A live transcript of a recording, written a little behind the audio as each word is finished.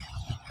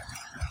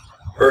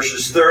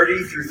verses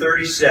 30 through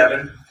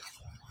 37.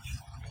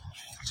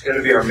 It's going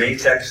to be our main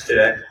text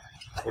today.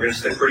 We're going to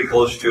stick pretty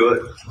close to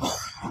it.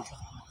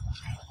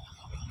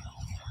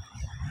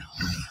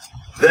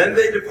 Then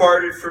they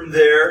departed from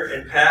there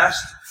and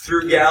passed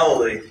through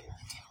Galilee.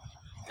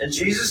 And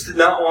Jesus did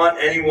not want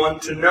anyone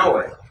to know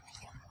it,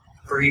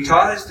 for he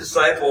taught his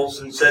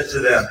disciples and said to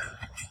them,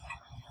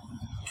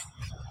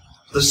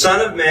 "The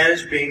Son of Man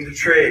is being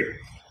betrayed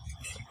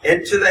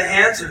into the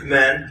hands of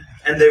men,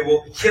 and they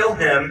will kill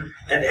him,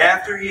 and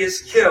after he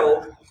is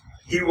killed,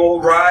 he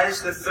will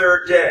rise the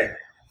third day."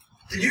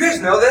 Did you guys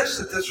know this,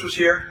 that this was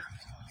here?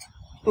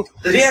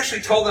 That he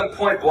actually told them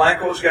point blank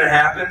what was going to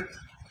happen?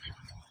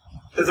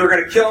 That they were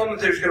going to kill him,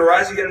 that he was going to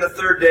rise again the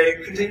third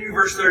day. Continue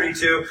verse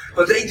 32.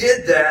 But they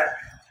did that,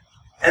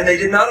 and they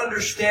did not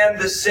understand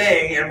this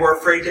saying, and were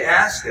afraid to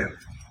ask him.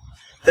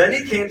 Then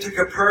he came to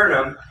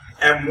Capernaum,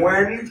 and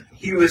when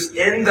he was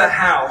in the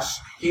house,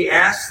 he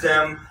asked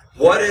them,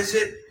 "What is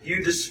it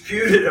you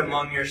disputed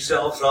among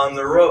yourselves on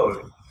the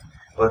road?"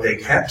 But they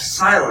kept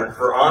silent,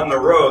 for on the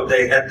road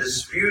they had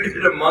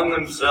disputed among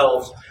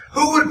themselves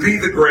who would be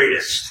the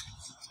greatest.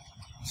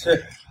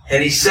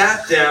 And he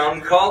sat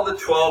down, called the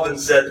 12, and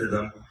said to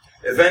them,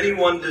 "If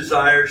anyone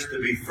desires to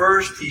be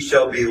first, he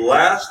shall be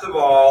last of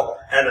all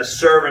and a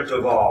servant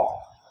of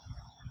all."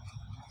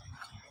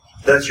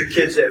 That's your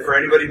kids. For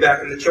anybody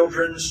back in the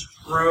children's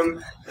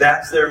room,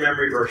 that's their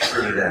memory verse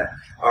for today.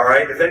 All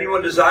right? If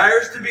anyone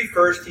desires to be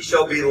first, he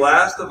shall be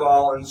last of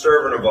all and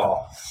servant of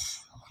all.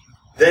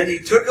 Then he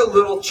took a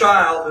little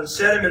child and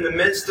set him in the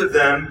midst of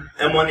them,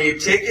 and when he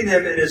had taken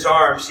him in his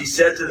arms, he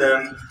said to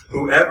them,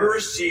 "Whoever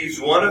receives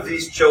one of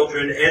these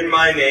children in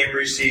my name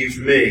receives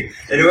me.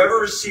 And whoever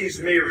receives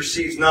me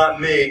receives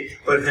not me,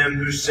 but him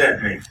who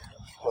sent me."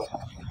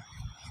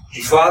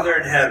 Father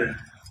in heaven,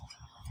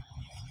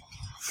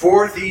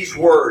 for these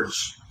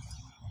words,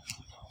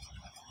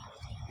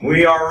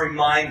 we are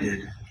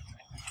reminded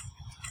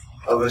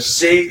of a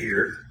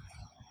Savior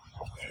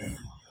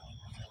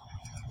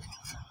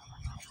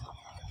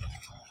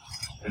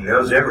who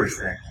knows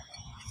everything.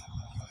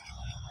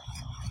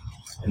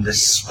 And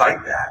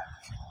despite that,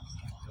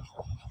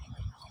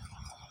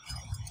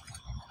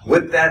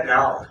 with that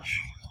knowledge,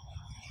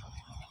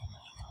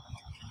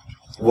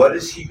 what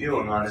is he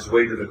doing on his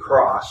way to the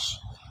cross?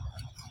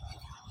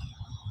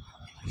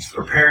 He's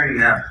preparing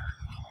them,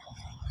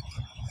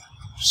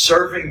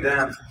 serving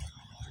them.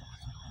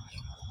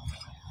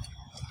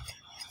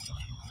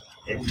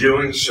 In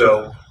doing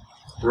so,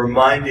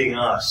 reminding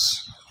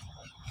us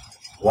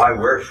why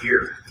we're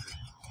here.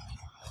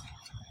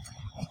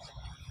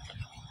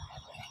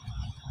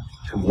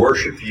 To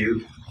worship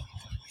you,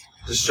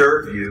 to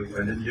serve you,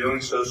 and in doing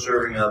so,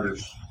 serving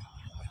others.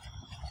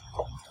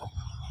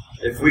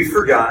 If we've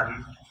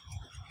forgotten,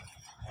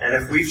 and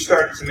if we've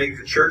started to make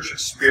the church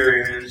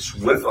experience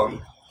with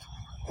them,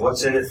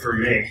 what's in it for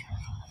me?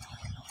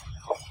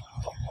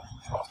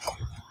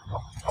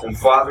 And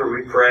Father,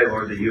 we pray,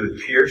 Lord, that you would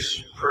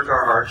prick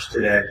our hearts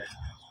today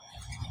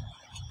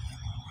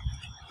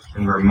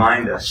and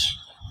remind us.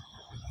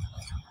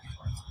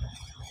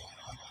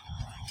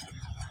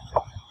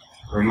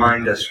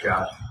 Remind us,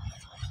 God,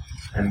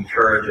 and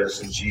encourage us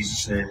in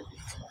Jesus' name.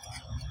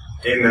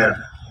 Amen.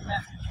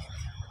 Amen.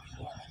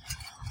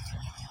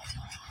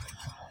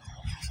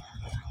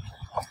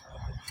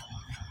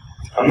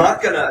 I'm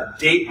not going to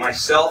date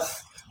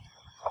myself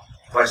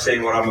by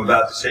saying what I'm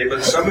about to say,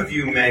 but some of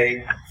you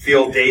may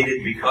feel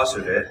dated because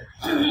of it.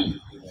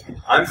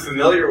 I'm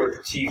familiar with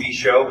the TV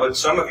show, but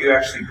some of you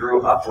actually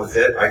grew up with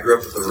it. I grew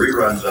up with the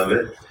reruns of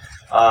it.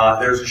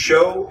 There's a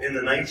show in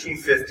the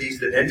 1950s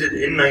that ended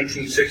in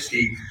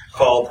 1960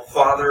 called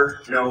Father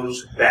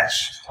Knows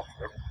Best.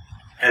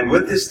 And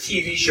with this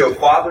TV show,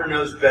 Father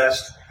Knows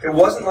Best, it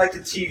wasn't like the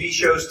TV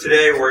shows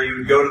today where you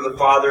would go to the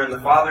father and the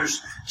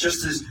father's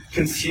just as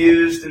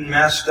confused and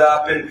messed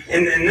up. And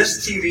in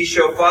this TV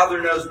show,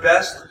 Father Knows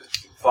Best,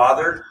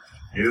 Father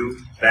knew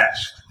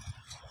best.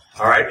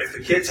 All right? If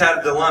the kids had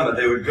a dilemma,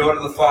 they would go to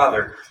the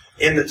father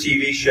in the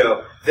TV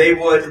show. They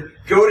would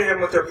go to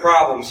him with their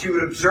problems. He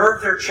would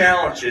observe their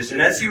challenges.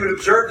 And as he would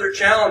observe their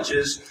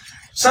challenges,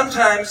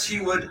 sometimes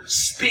he would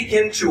speak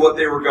into what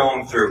they were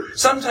going through.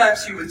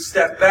 Sometimes he would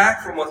step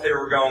back from what they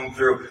were going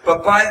through.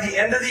 But by the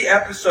end of the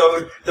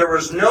episode, there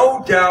was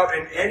no doubt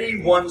in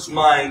anyone's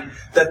mind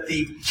that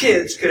the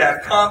kids could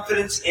have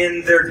confidence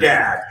in their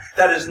dad.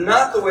 That is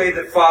not the way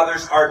that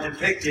fathers are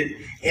depicted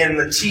in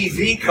the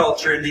TV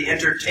culture, in the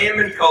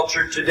entertainment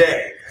culture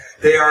today.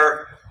 They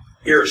are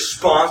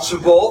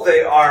irresponsible.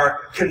 They are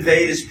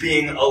conveyed as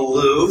being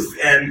aloof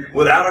and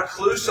without a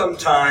clue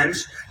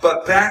sometimes.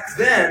 But back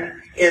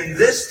then, in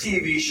this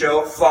TV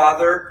show,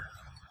 Father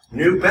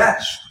knew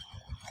best.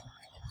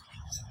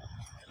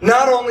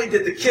 Not only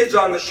did the kids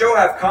on the show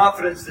have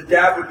confidence that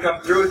Dad would come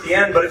through at the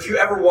end, but if you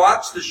ever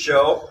watched the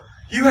show,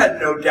 you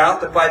had no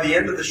doubt that by the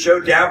end of the show,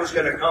 Dad was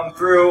going to come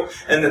through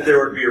and that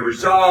there would be a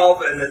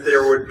resolve and that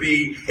there would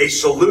be a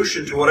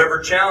solution to whatever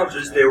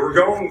challenges they were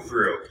going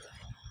through.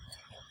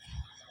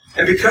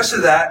 And because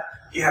of that,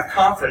 you have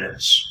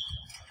confidence.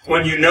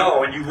 when you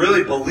know and you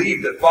really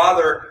believe that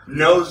Father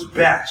knows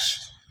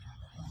best.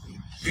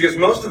 Because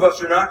most of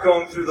us are not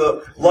going through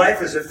the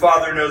life as if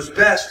Father knows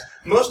best.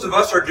 Most of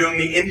us are doing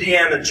the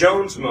Indiana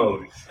Jones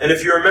mode. And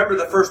if you remember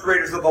the first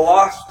Raiders of the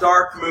Lost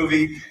Ark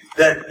movie,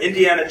 that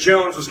Indiana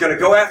Jones was going to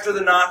go after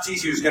the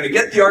Nazis. He was going to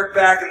get the Ark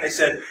back, and they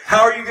said,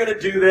 "How are you going to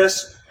do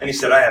this?" And he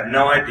said, "I have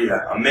no idea.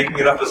 I'm making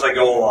it up as I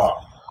go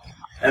along."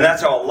 And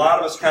that's how a lot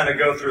of us kind of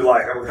go through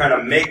life. We're kind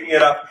of making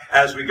it up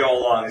as we go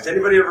along. Has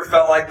anybody ever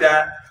felt like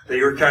that? That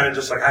you were kind of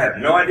just like, I have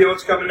no idea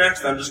what's coming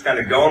next. I'm just kind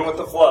of going with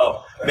the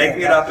flow,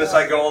 making it up as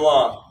I go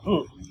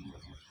along.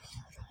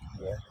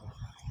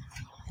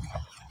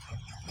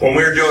 When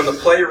we were doing the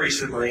play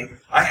recently,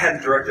 I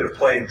hadn't directed a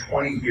play in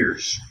 20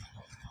 years.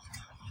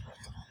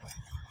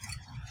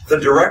 The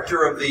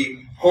director of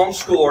the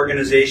homeschool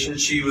organization,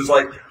 she was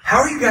like, "How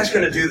are you guys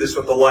going to do this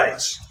with the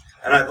lights?"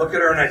 And I'd look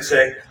at her and I'd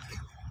say,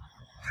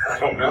 "I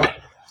don't know."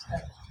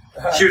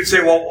 She would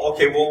say, well,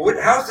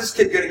 how's this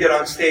kid going to get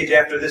on stage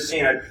after this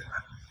scene?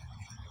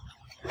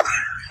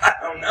 I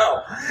don't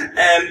know.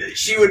 And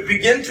she would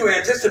begin to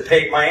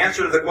anticipate my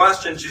answer to the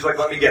question. She's like,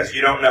 "Let me guess,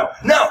 you don't know."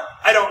 No,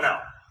 I don't know.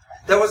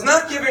 That was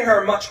not giving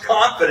her much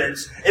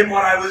confidence in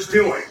what I was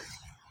doing.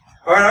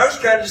 All right, I was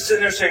kind of just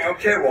sitting there saying,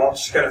 okay, well, I'll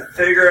just kind of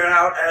figure it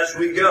out as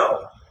we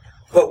go.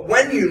 But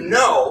when you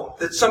know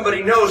that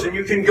somebody knows and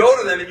you can go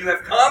to them and you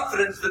have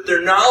confidence that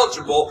they're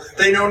knowledgeable,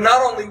 they know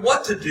not only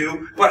what to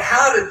do, but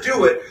how to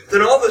do it,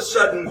 then all of a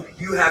sudden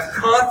you have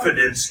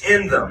confidence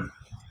in them.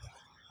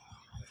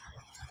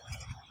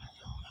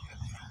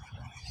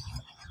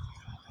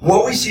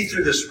 What we see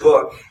through this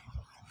book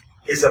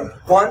is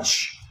a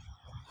bunch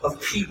of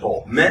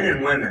people, men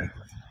and women,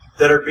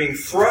 that are being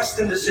thrust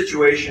into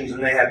situations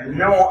and they have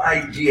no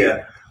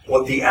idea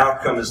what the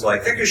outcome is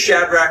like. Think of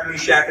Shadrach,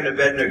 Meshach, and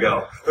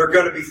Abednego. They're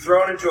going to be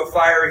thrown into a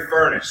fiery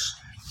furnace.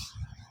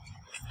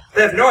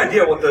 They have no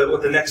idea what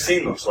the next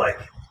scene looks like.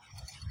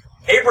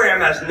 Abraham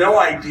has no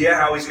idea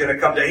how he's going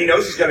to come down. He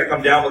knows he's going to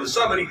come down with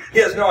somebody. He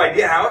has no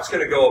idea how it's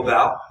going to go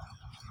about.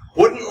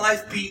 Wouldn't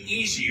life be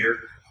easier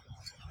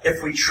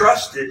if we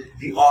trusted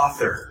the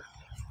author?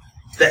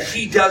 That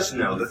he does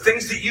know. The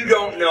things that you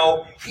don't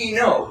know, he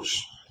knows.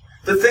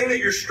 The thing that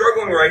you're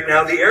struggling right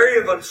now, the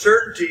area of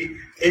uncertainty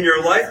in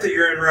your life that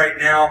you're in right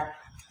now,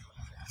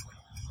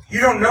 you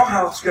don't know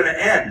how it's going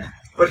to end.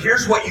 But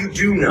here's what you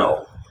do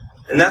know.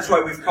 And that's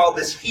why we've called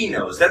this He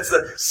Knows. That's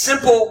the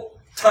simple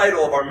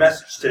title of our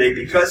message today,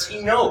 because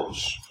He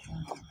knows.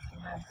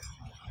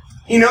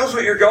 He knows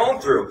what you're going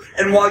through.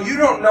 And while you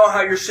don't know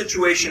how your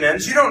situation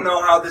ends, you don't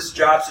know how this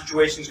job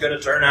situation is going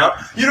to turn out,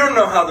 you don't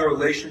know how the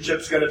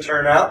relationship's going to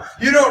turn out,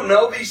 you don't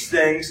know these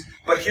things,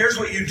 but here's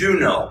what you do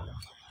know.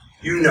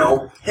 You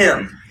know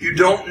Him. You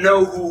don't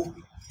know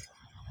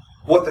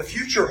what the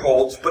future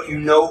holds, but you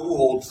know who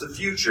holds the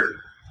future.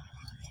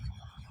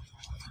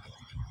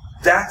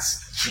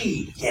 That's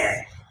key,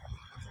 gang.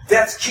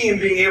 That's key in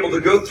being able to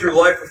go through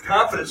life with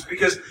confidence,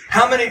 because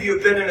how many of you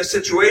have been in a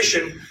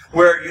situation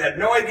where you had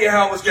no idea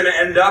how it was going to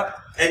end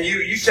up, and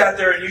you sat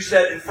there and you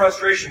said in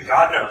frustration,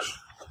 "God knows."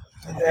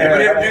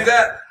 Anybody ever do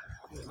that?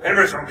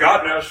 Anybody say,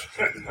 "God knows"?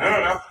 I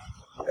don't know.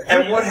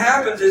 And what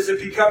happens is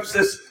it becomes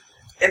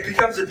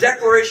a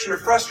declaration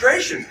of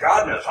frustration.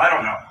 God knows. I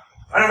don't know.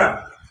 I don't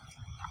know.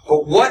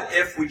 But what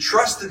if we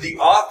trusted the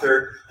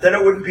author? Then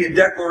it wouldn't be a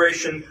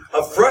declaration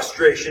of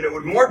frustration. It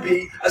would more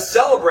be a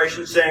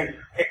celebration saying,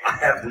 "Hey, I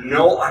have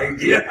no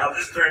idea how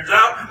this turns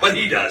out, but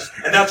He does."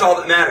 And that's all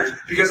that matters,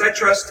 because I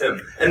trust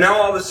Him. And now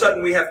all of a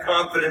sudden we have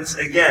confidence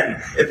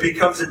again. It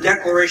becomes a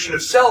declaration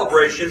of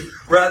celebration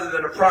rather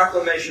than a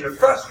proclamation of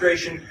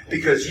frustration,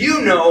 because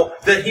you know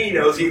that He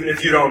knows even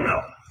if you don't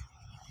know.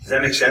 Does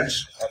that make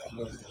sense?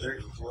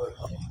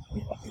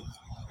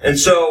 And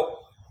so,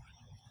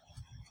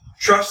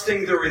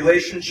 trusting the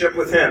relationship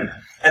with Him.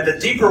 And the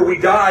deeper we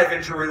dive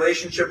into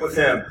relationship with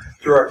Him,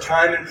 through our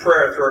time in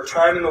prayer, through our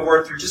time in the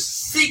Word, through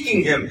just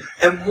seeking Him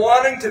and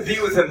wanting to be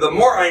with Him, the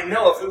more I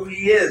know of who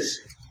He is,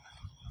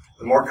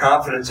 the more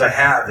confidence I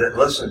have that,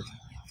 listen,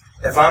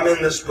 if I'm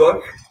in this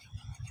book,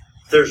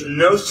 there's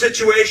no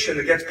situation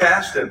that gets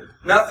past Him.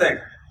 Nothing.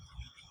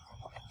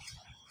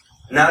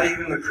 Not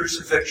even the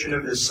crucifixion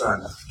of His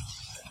Son.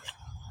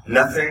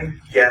 Nothing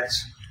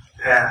gets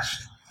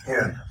past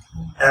Him,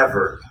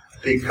 ever,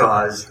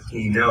 because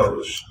He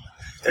knows.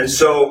 And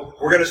so,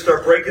 we're going to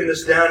start breaking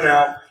this down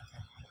now,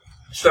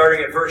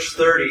 starting at verse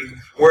 30,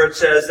 where it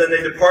says, "Then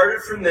they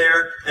departed from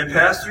there and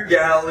passed through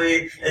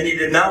Galilee, and He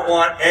did not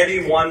want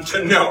anyone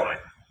to know it."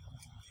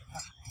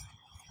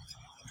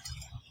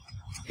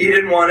 He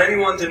didn't want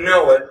anyone to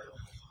know it.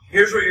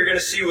 Here's what you're going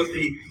to see with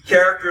the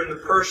character and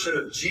the person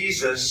of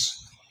Jesus.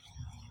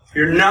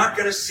 You're not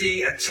going to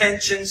see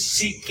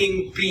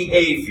attention-seeking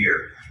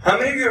behavior. How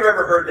many of you have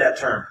ever heard that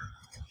term?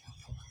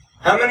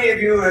 How many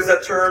of you has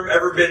that term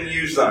ever been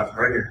used on?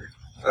 Right here.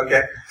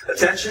 Okay.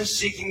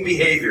 Attention-seeking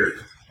behavior.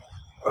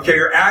 Okay,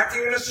 you're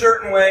acting in a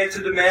certain way to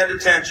demand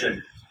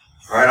attention.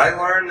 All right, I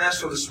learned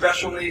this with a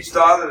special needs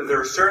daughter, that there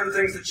were certain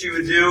things that she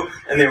would do,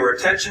 and they were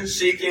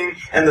attention-seeking,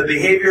 and the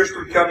behaviors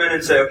would come in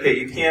and say, "Okay,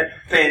 you can't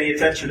pay any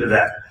attention to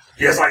that."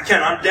 "Yes, I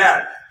can. I'm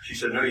Dad." She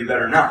said, no, you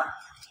better not.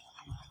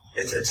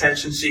 It's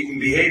attention-seeking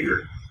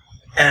behavior.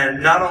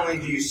 And not only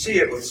do you see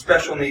it with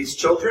special needs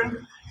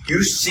children,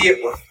 you see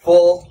it with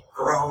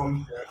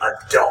full-grown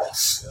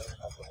adults.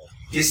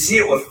 You see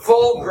it with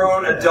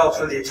full-grown adults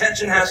where the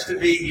attention has to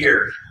be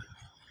here.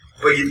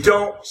 But you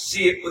don't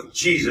see it with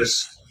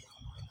Jesus.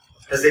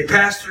 As they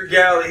passed through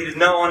Galilee, he did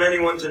not want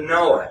anyone to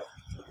know it.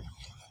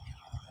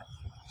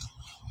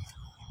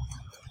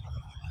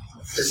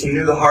 Because he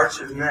knew the hearts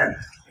of men.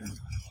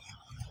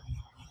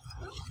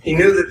 He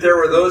knew that there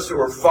were those who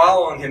were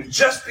following him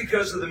just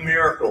because of the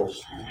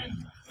miracles.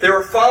 They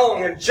were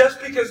following him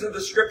just because of the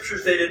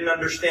scriptures they didn't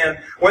understand,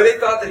 where they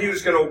thought that he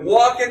was going to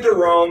walk into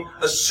Rome,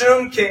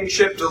 assume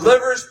kingship,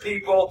 deliver his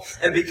people,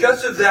 and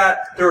because of that,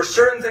 there were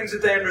certain things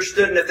that they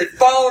understood, and if they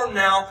followed him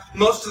now,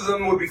 most of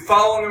them would be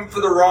following him for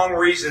the wrong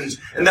reasons.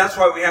 And that's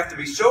why we have to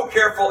be so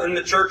careful in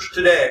the church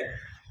today,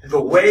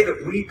 the way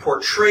that we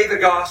portray the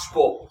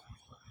gospel.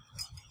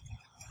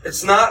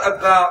 It's not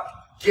about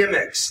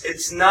gimmicks.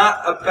 It's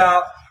not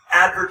about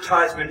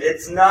advertisement.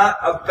 It's not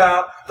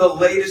about the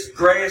latest,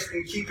 greatest,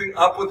 and keeping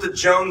up with the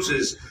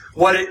Joneses.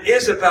 What it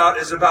is about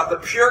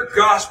the pure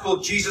gospel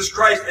of Jesus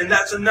Christ, and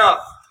that's enough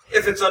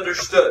if it's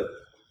understood.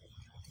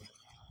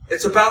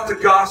 It's about the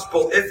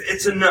gospel if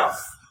it's enough.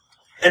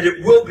 And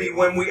it will be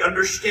when we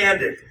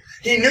understand it.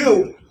 He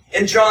knew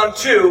in John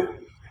 2,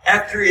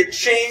 after he had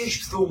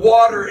changed the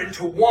water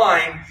into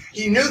wine,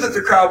 he knew that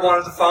the crowd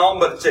wanted to follow him,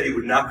 but it said he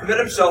would not commit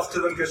himself to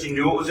them because he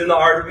knew it was in the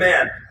heart of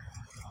man.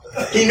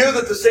 He knew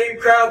that the same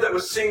crowd that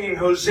was singing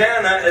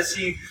Hosanna as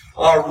he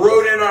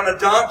rode in on a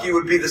donkey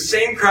would be the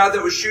same crowd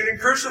that was shooting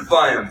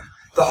crucify him.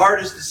 The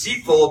heart is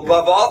deceitful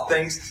above all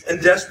things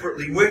and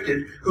desperately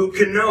wicked. Who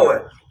can know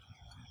it?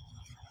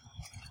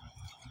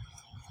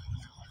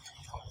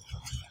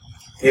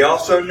 He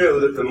also knew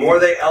that the more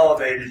they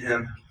elevated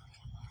him,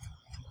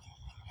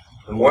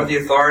 the more the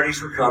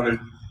authorities were coming,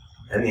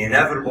 and the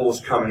inevitable was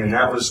coming, and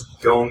that was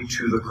going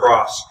to the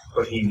cross.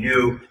 But he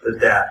knew that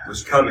that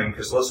was coming,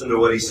 because listen to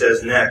what he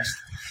says next.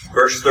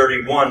 Verse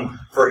 31,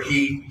 for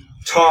he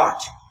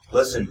taught,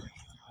 listen,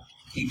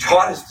 he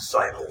taught his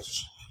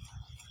disciples,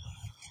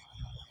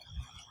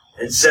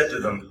 and said to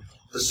them,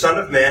 the Son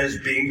of Man is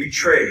being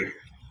betrayed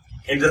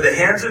into the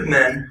hands of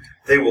men.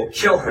 They will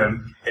kill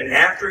him, and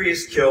after he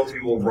is killed, he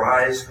will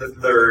rise the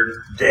third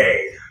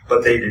day.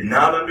 But they did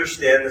not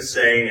understand the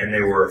saying, and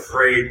they were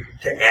afraid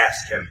to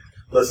ask him.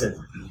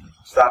 Listen,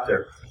 stop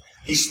there.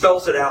 He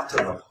spells it out to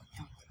them.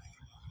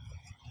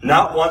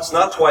 Not once,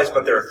 not twice,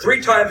 but there are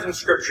 3 times in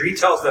Scripture. He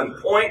tells them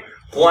point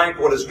blank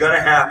what is going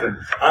to happen.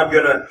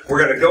 We're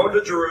going to go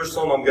into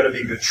Jerusalem. I'm going to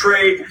be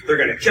betrayed. They're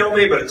going to kill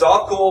me, but it's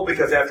all cool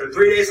because after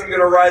 3 days I'm going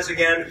to rise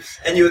again.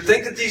 And you would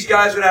think that these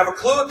guys would have a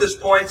clue at this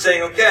point,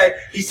 saying, okay,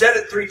 he said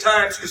it 3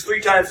 times because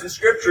 3 times in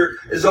Scripture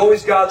is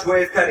always God's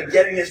way of kind of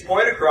getting his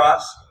point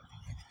across.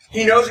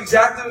 He knows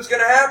exactly what's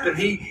going to happen.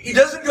 He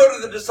doesn't go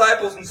to the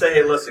disciples and say,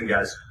 hey, listen,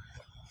 guys,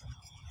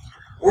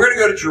 we're going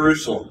to go to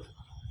Jerusalem.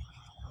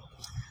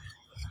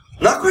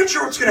 Not quite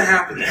sure what's going to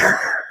happen there,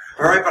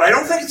 all right, but I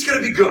don't think it's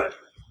going to be good.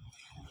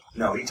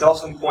 No, he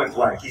tells them point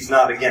blank. He's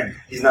not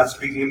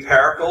speaking in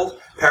parables.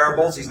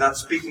 He's not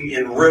speaking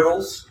in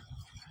riddles.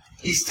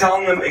 He's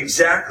telling them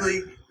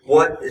exactly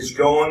what is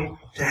going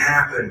to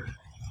happen.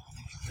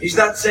 He's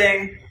not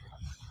saying,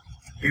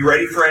 be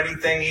ready for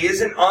anything. He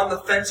isn't on the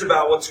fence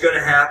about what's going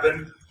to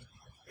happen.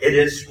 It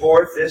is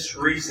for this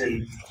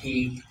reason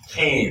he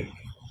came.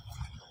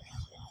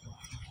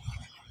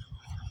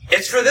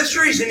 It's for this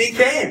reason he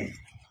came.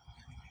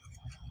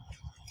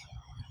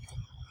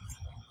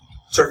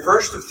 It's our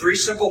first of 3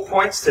 simple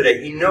points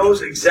today. He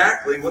knows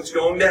exactly what's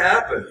going to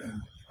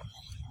happen.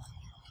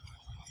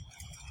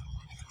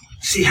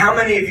 See, how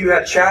many of you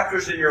had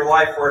chapters in your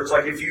life where it's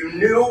like if you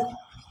knew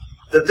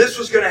that this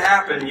was going to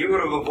happen, you would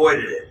have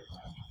avoided it?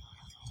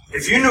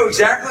 If you knew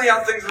exactly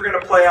how things were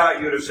going to play out,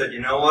 you would have said, you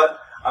know what?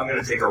 I'm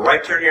going to take a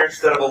right turn here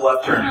instead of a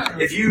left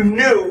turn. If you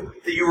knew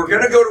that you were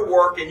going to go to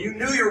work and you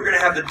knew you were going to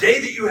have the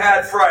day that you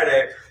had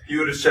Friday, you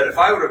would have said, if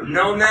I would have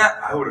known that,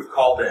 I would have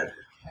called in.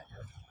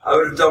 I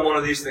would have done one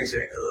of these things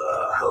saying,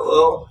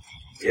 hello?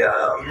 Yeah,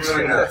 I'm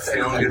really not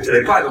feeling good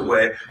today. By the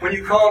way, when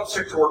you call in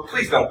sick to work,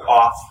 please don't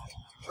cough.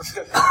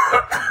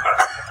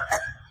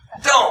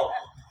 Don't.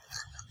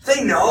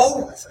 They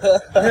know.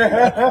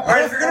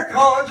 Alright, if you're going to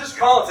call in, just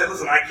call and say,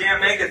 listen, I can't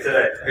make it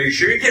today. Are you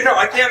sure you can? No,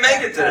 I can't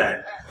make it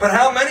today. But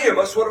how many of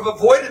us would have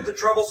avoided the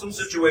troublesome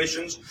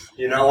situations?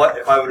 You know what?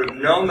 If I would have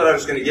known that I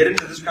was going to get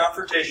into this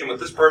confrontation with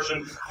this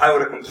person, I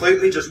would have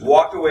completely just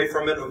walked away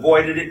from it,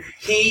 avoided it.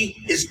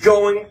 He is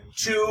going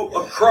to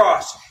a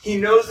cross. He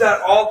knows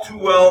that all too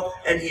well,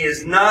 and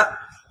he's not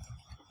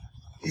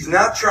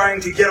trying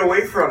to get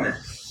away from it.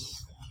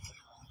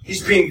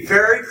 He's being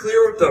very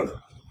clear with them.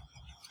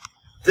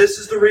 This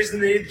is the reason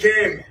that he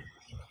came.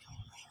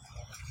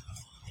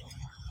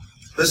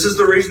 This is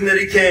the reason that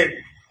he came.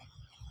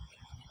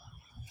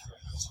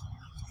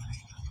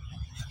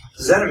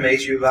 Does that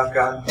amaze you about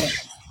God?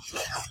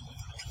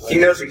 He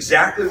knows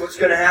exactly what's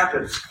going to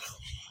happen.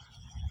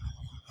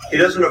 He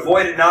doesn't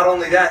avoid it. Not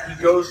only that, he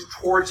goes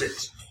towards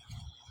it.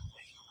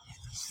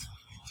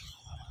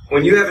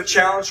 When you have a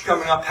challenge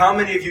coming up, how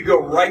many of you go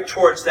right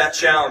towards that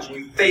challenge and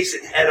you face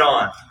it head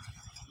on?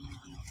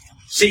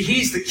 See,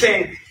 He's the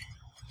King.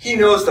 He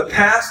knows the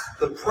past,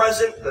 the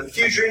present, the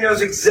future. He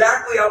knows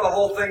exactly how the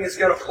whole thing is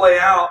going to play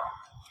out.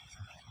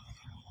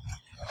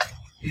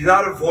 He's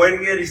not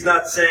avoiding it. He's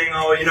not saying,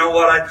 oh, you know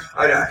what,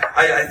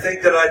 I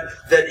think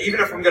that even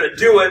if I'm going to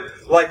do it,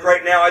 like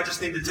right now, I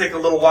just need to take a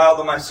little while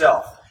to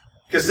myself.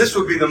 Because this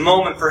would be the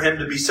moment for him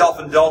to be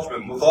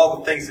self-indulgent with all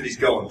the things that he's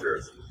going through.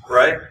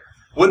 Right?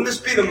 Wouldn't this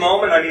be the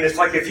moment? I mean, it's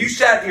like if you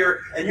sat here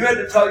and you had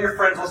to tell your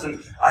friends,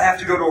 listen, I have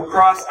to go to a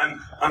cross,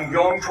 I'm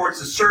going towards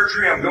the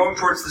surgery, I'm going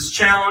towards this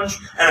challenge,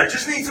 and I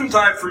just need some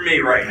time for me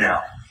right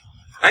now.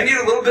 I need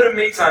a little bit of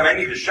me time. I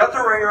need to shut the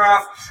ringer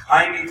off.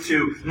 I need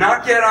to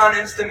not get on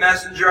Instant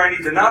Messenger. I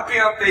need to not be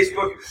on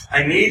Facebook.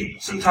 I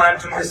need some time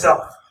to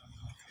myself.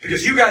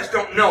 Because you guys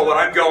don't know what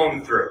I'm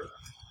going through.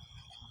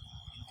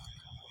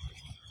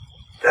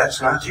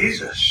 That's not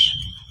Jesus.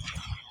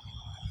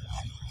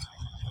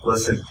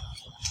 Listen,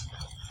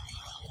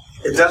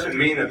 it doesn't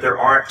mean that there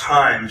aren't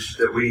times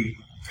that we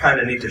kind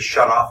of need to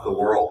shut off the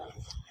world.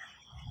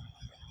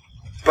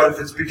 But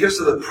if it's because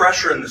of the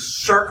pressure and the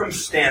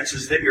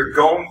circumstances that you're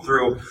going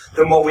through,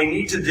 then what we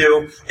need to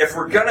do, if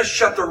we're going to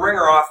shut the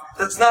ringer off,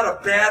 that's not a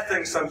bad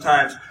thing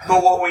sometimes.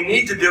 But what we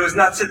need to do is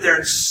not sit there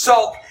and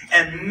sulk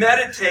and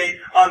meditate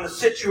on the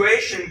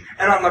situation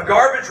and on the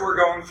garbage we're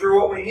going through.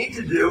 What we need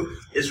to do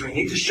is we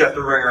need to shut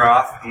the ringer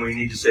off and we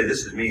need to say,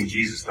 this is me and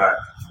Jesus time.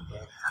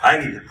 I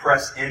need to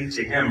press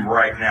into Him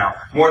right now.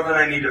 More than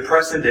I need to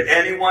press into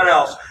anyone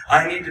else,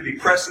 I need to be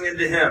pressing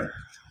into Him.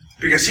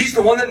 Because He's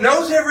the one that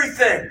knows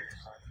everything.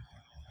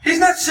 He's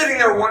not sitting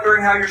there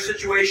wondering how your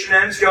situation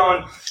ends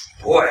going,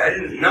 boy, I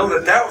didn't know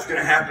that was going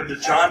to happen to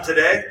John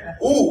today.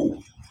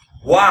 Ooh,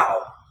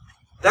 wow.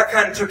 That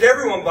kind of took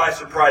everyone by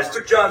surprise.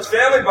 Took John's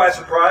family by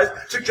surprise.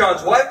 Took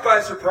John's wife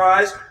by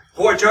surprise.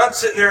 Boy, John's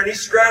sitting there and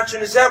he's scratching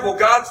his head. Well,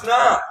 God's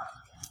not.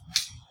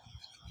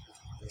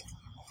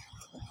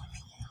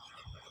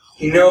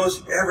 He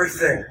knows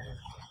everything.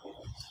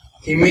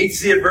 He meets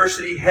the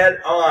adversity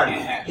head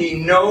on. He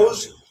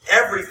knows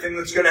everything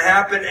that's going to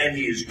happen, and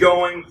He is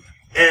going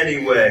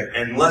anyway.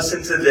 And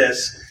listen to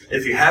this.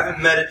 If you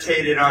haven't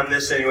meditated on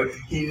this anyway,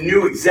 He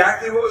knew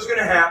exactly what was going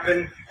to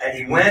happen, and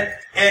He went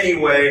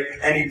anyway,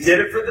 and He did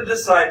it for the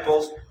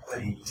disciples,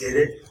 but He did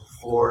it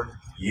for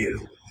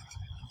you.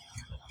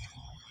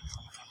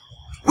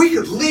 We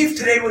could leave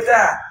today with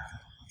that.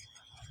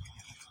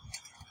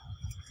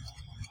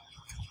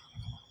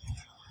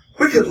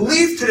 We could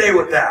leave today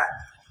with that.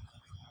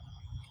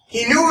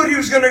 He knew what He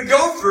was going to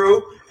go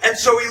through, and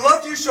so He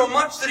loved you so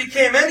much that He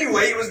came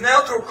anyway. He was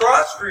nailed to a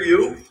cross for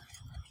you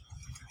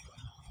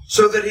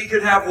so that He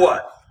could have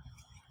what?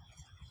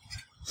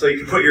 So you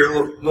could put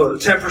your little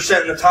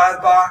 10% in the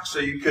tithe box, so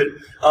you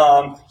could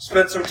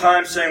spend some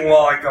time saying,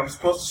 well, I'm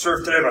supposed to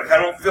serve today, but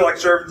I don't feel like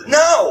serving.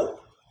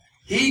 No!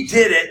 He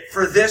did it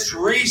for this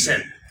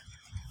reason.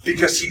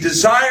 Because He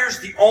desires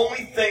the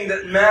only thing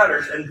that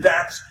matters, and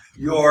that's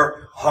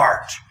your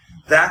heart.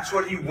 That's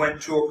what He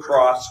went to a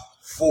cross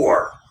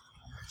for.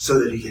 So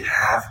that He could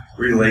have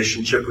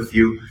relationship with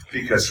you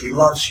because He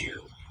loves you.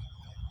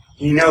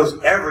 He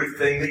knows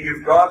everything that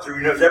you've gone through.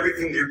 He knows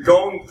everything that you're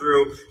going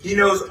through. He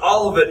knows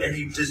all of it, and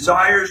He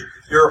desires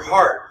your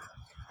heart.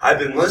 I've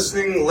been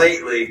listening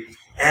lately,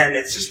 and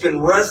it's just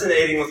been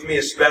resonating with me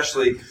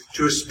especially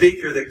to a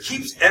speaker that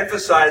keeps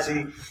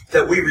emphasizing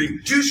that we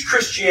reduce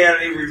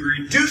Christianity, we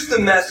reduce the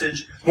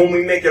message when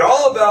we make it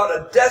all about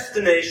a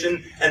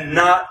destination and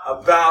not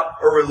about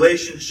a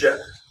relationship.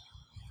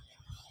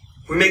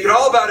 We make it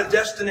all about a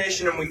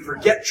destination and we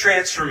forget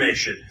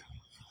transformation.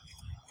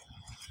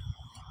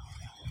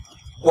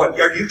 What,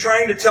 are you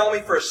trying to tell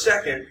me for a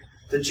second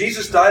that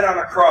Jesus died on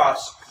a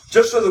cross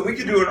just so that we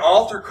could do an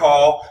altar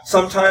call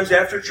sometimes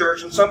after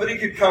church and somebody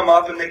could come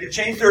up and they could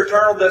change their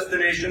eternal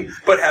destination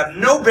but have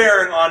no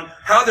bearing on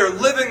how they're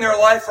living their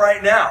life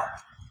right now?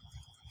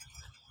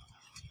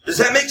 Does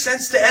that make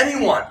sense to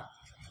anyone?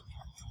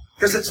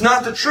 Because it's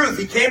not the truth.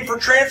 He came for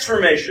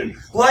transformation,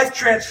 life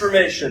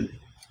transformation.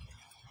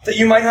 That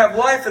you might have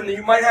life and that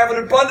you might have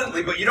it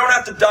abundantly, but you don't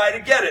have to die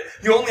to get it.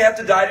 You only have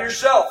to die to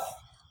yourself.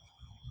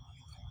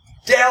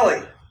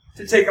 Daily,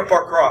 to take up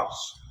our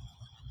cross.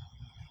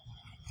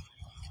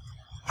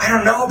 I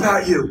don't know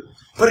about you,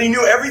 but He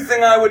knew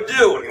everything I would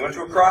do, and He went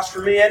to a cross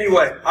for me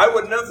anyway. I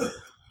wouldn't have.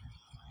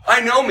 I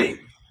know me.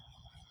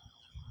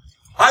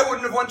 I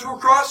wouldn't have went to a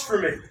cross for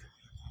me.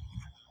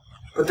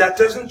 But that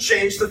doesn't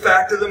change the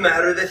fact of the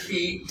matter that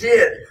He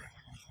did.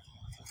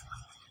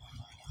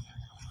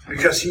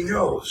 Because He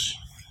knows.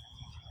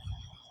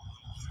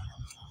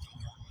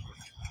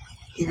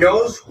 He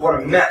knows what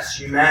a mess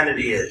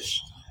humanity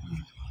is.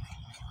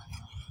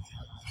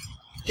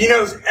 He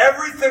knows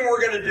everything we're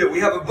going to do. We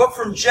have a book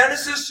from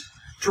Genesis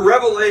to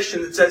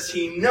Revelation that says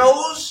He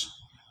knows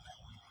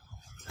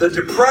the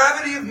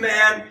depravity of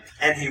man,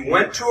 and He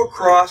went to a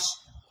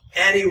cross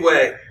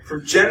anyway.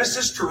 From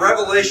Genesis to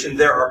Revelation,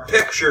 there are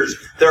pictures,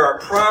 there are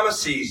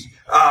promises,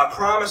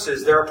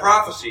 there are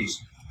prophecies.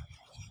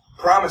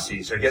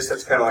 promises. I guess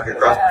that's kind of like a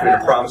cross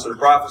between a promise and a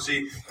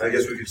prophecy. I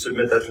guess we could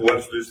submit that to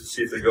Webster's to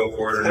see if they go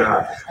for it or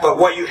not. But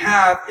what you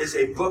have is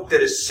a book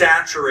that is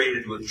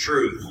saturated with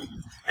truth.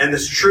 And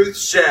this truth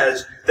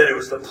says that it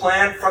was the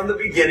plan from the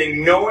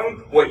beginning,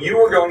 knowing what you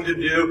were going to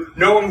do,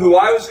 knowing who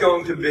I was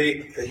going to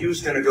be, that He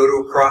was going to go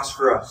to a cross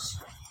for us.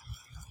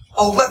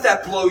 Oh, let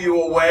that blow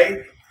you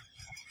away.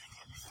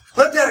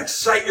 Let that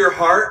excite your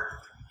heart.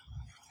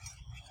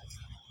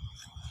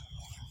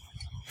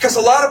 Because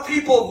a lot of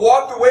people have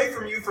walked away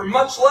from you for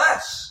much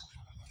less.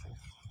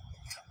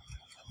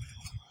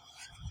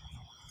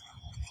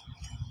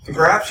 And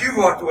perhaps you've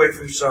walked away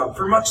from some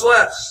for much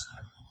less.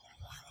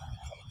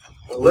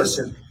 But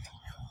listen,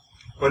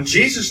 when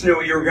Jesus knew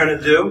what you were going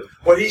to do,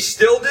 what He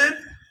still did,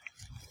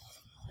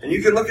 and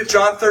you can look at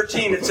John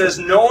 13, it says,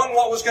 knowing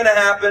what was going to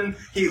happen,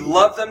 He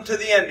loved them to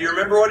the end. Do you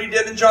remember what He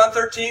did in John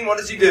 13? What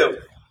does He do?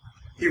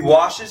 He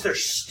washes their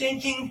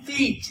stinking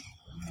feet.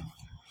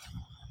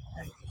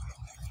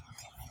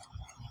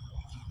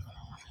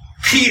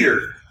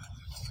 Peter,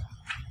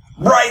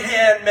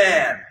 right-hand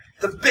man,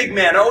 the big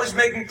man, always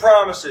making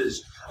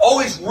promises,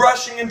 always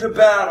rushing into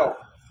battle.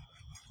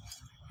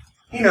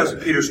 He knows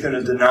that Peter's going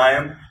to deny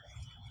Him.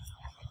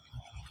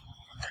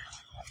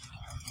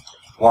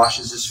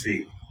 Washes his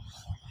feet.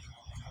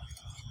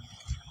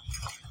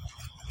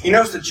 He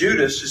knows that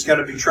Judas is going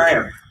to betray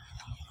Him.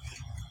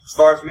 As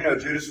far as we know,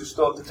 Judas was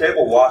still at the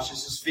table,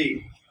 washes his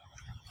feet.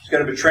 He's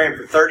going to betray Him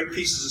for 30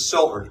 pieces of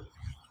silver.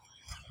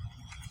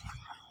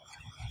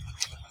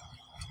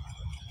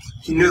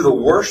 He knew the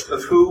worst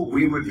of who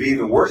we would be,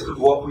 the worst of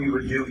what we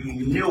would do. He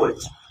knew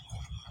it.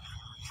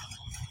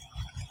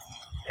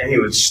 And He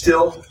would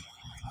still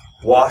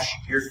wash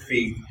your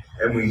feet.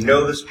 And we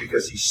know this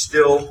because He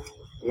still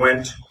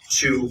went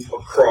to a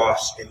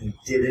cross and He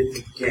did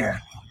it again.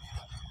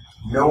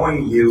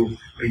 Knowing you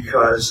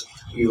because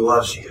He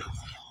loves you.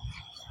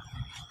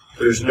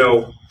 There's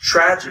no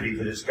tragedy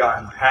that has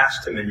gotten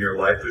past Him in your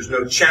life. There's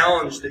no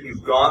challenge that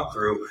you've gone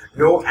through.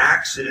 No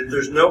accident.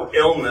 There's no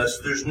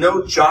illness. There's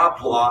no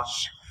job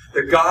loss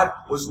that God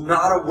was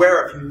not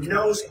aware of. He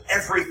knows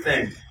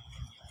everything.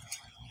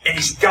 And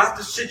He's got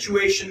the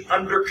situation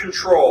under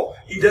control.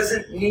 He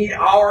doesn't need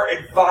our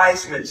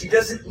advisements. He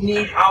doesn't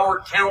need our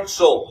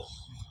counsel.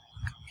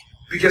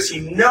 Because He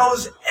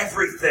knows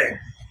everything.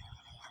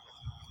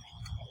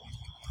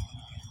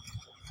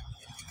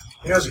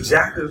 He knows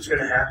exactly what's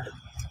going to happen.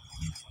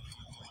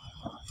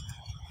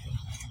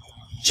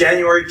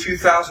 January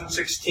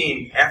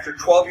 2016, after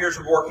 12 years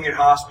of working at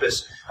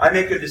hospice, I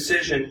make a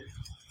decision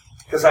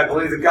because I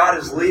believe that God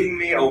is leading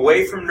me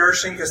away from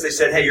nursing because they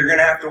said, hey, you're going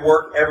to have to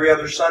work every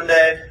other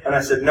Sunday. And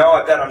I said, no,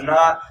 I bet I'm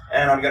not,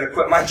 and I'm going to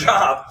quit my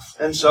job.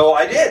 And so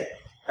I did.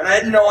 And I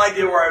had no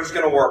idea where I was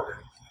going to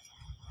work.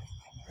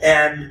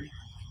 And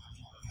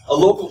a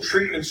local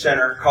treatment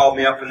center called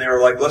me up and they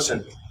were like,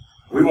 listen,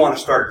 we want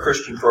to start a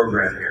Christian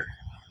program here.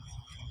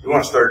 You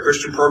want to start a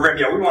Christian program?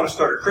 Yeah, we want to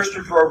start a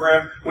Christian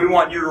program. We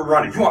want you to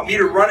run it. You want me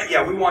to run it?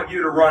 Yeah, we want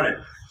you to run it.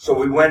 So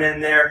we went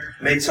in there,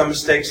 made some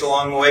mistakes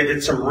along the way,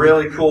 did some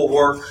really cool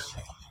work,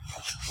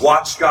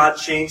 watched God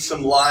change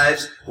some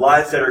lives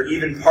that are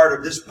even part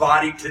of this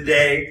body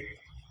today.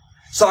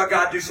 Saw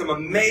God do some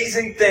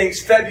amazing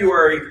things.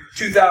 February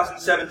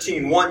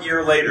 2017, 1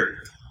 year later.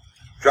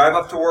 Drive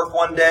up to work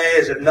one day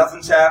as if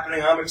nothing's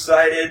happening. I'm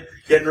excited,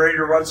 getting ready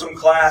to run some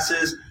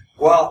classes.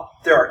 Well,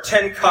 there are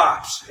 10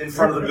 cops in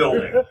front of the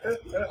building.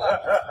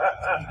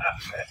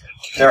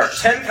 There are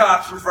 10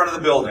 cops in front of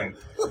the building.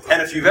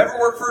 And if you've ever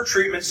worked for a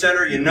treatment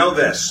center, you know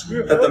this.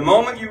 That the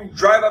moment you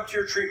drive up to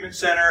your treatment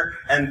center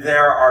and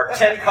there are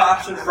 10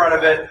 cops in front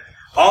of it,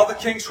 all the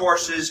king's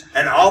horses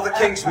and all the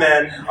king's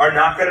men are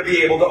not going to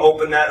be able to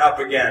open that up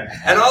again.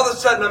 And all of a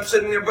sudden I'm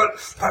sitting there, but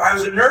I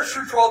was a nurse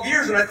for 12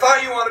 years and I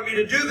thought you wanted me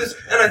to do this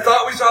and I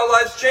thought we saw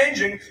lives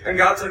changing. And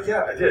God's like,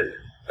 yeah, I did.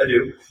 I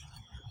do.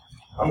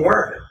 I'm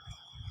aware of it.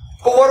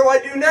 But what do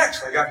I do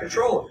next? I got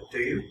control of it. Do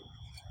you?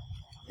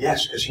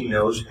 Yes, because He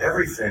knows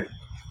everything.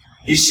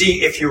 You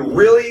see, if you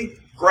really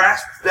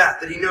grasp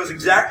that He knows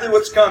exactly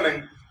what's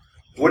coming,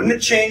 wouldn't it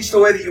change the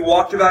way that you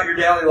walked about your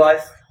daily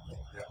life?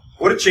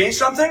 Would it change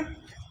something?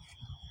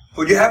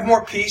 Would you have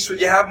more peace? Would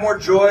you have more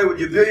joy?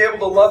 Would you be able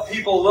to love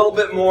people a little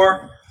bit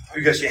more?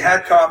 Because you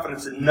had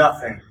confidence that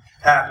nothing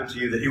happened to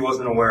you that He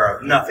wasn't aware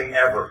of. Nothing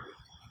ever.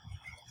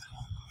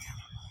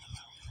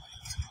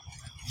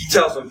 He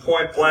tells them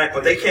point blank,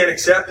 but they can't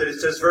accept it. It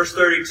says, verse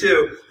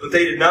 32, but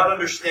they did not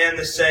understand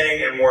the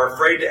saying and were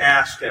afraid to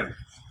ask Him.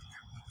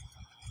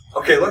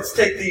 Okay, let's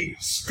take the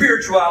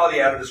spirituality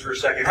out of this for a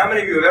second. How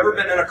many of you have ever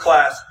been in a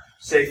class,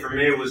 say for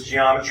me it was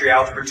geometry,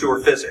 algebra 2,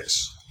 or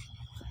physics?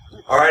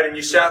 All right, and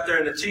you sat there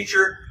and the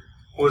teacher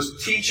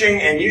was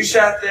teaching and you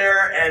sat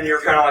there and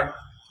you're kind of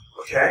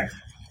like,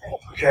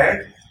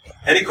 okay.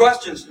 Any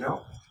questions?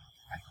 No,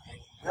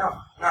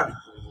 none.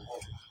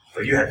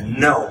 But you had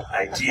no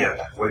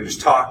idea what he was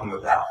talking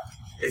about.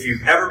 If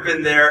you've ever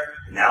been there,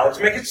 now let's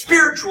make it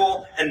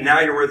spiritual, and now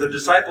you're where the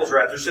disciples are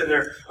at. They're sitting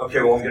there,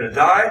 okay, well, I'm going to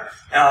die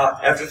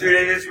after 3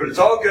 days, but it's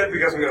all good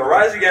because I'm going to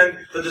rise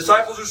again. The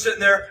disciples are sitting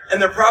there,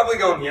 and they're probably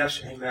going,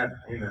 yes, amen,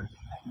 amen.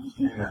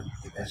 Amen.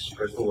 Yes,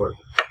 praise the Lord.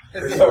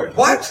 Praise the Lord.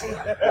 What?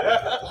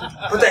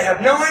 But they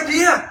have no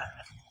idea.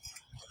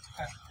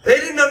 They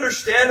didn't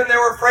understand and they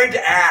were afraid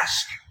to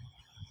ask.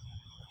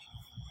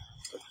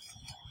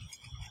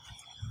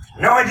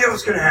 No idea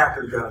what's going to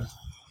happen, God.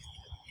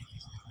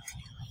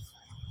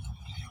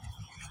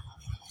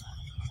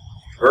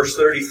 Verse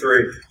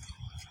 33.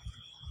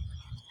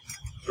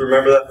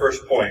 Remember that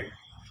first point.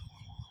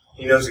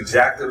 He knows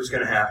exactly what's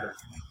going to happen.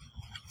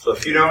 So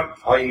if you don't,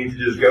 all you need to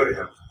do is go to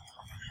Him.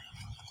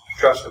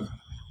 Trust Him.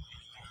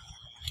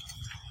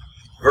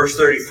 Verse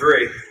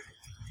 33.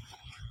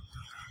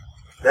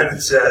 Then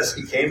it says,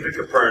 He came to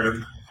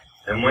Capernaum,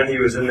 and when He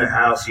was in the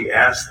house, He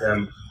asked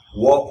them,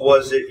 What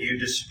was it you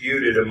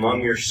disputed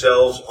among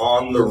yourselves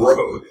on the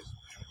road?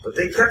 But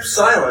they kept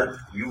silent,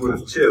 you would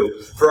have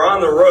too, for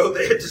on the road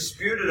they had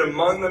disputed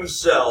among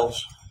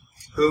themselves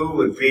who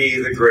would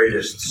be the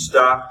greatest.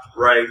 Stop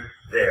right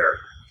there.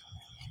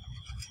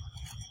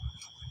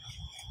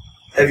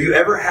 Have you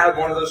ever had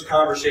one of those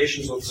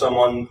conversations with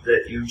someone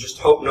that you just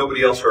hope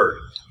nobody else heard?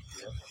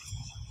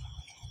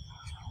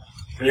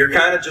 And you're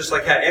kind of just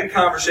like in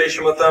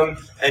conversation with them,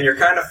 and you're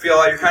kind of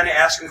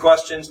asking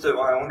questions to,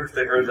 well, I wonder if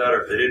they heard that,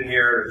 or if they didn't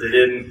hear it, or if they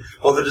didn't.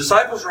 Well, the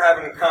disciples were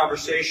having a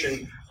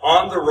conversation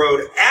on the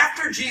road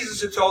after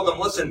Jesus had told them,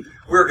 listen,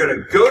 we're going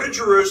to go to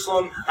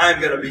Jerusalem,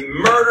 I'm going to be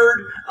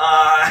murdered,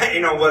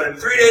 in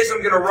 3 days I'm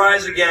going to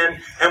rise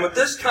again. And with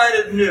this kind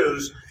of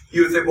news,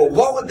 you would think, well,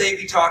 what would they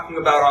be talking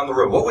about on the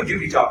road? What would you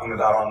be talking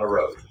about on the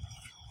road?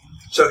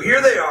 So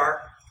here they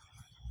are.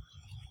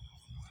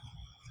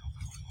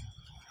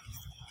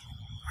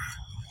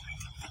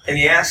 And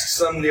he asks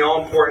them the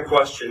all-important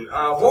question,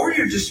 what were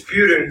you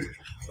disputing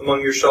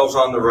among yourselves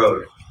on the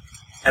road?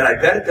 And I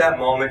bet at that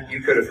moment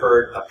you could have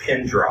heard a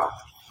pin drop.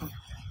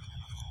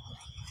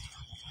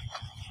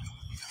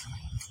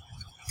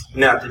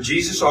 Now, did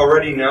Jesus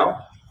already know?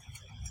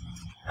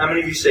 How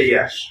many of you say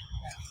yes?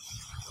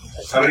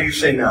 How many of you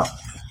say no?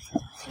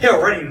 He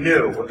already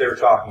knew what they were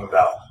talking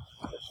about.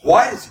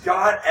 Why does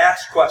God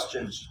ask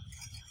questions?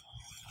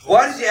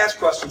 Why does He ask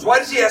questions? Why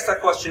does He ask that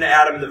question to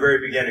Adam in the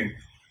very beginning?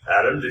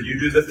 Adam, did you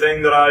do the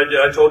thing that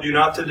I told you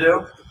not to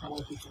do?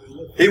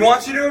 He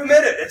wants you to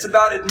admit it. It's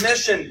about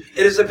admission.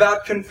 It is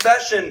about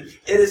confession.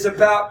 It is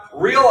about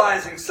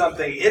realizing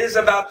something. It is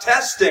about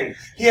testing.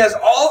 He has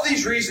all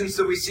these reasons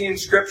that we see in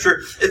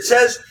Scripture. It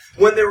says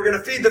when they were going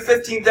to feed the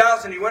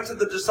 15,000, He went to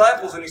the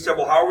disciples and He said,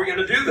 well, how are we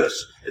going to do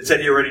this? It said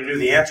He already knew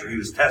the answer. He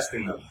was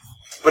testing them.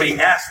 But He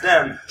asked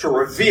them to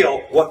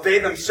reveal what they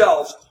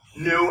themselves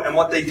knew and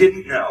what they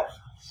didn't know.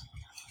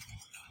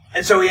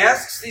 And so He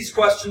asks these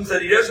questions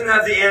that He doesn't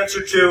have the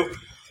answer to.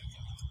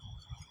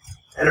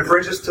 And it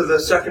brings us to the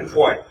second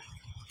point.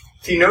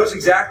 He knows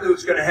exactly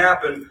what's going to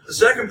happen. The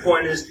second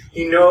point is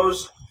He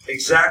knows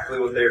exactly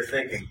what they're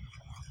thinking.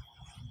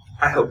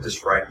 I hope this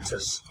frightens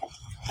us.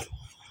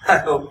 I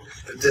hope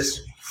that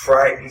this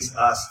frightens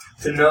us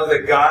to know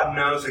that God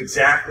knows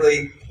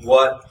exactly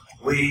what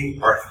we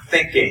are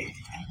thinking.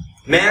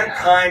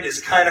 Mankind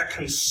is kind of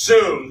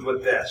consumed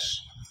with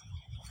this.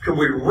 Could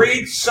we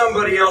read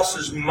somebody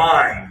else's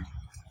mind?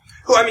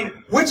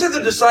 Which of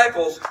the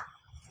disciples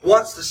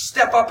wants to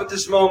step up at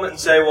this moment and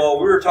say, well,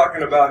 we were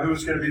talking about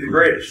who's going to be the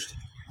greatest?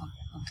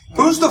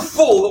 Who's the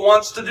fool that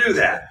wants to do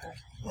that?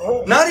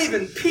 Not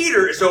even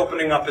Peter is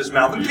opening up his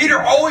mouth. And Peter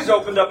always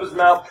opened up his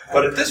mouth.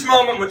 But at this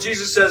moment when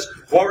Jesus says,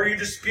 what were you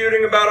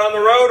disputing about on the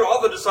road?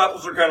 All the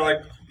disciples are kind of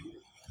like,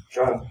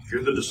 John,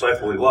 you're the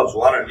disciple He loves.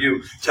 Why don't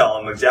you tell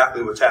him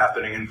exactly what's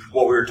happening and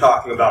what we were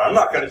talking about? I'm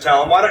not going to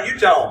tell him. Why don't you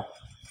tell him?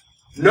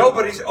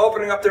 Nobody's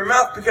opening up their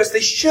mouth because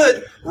they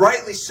should,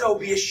 rightly so,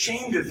 be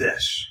ashamed of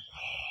this.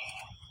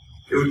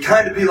 It would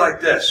kind of be like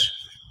this.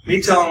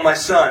 Me telling my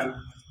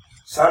son,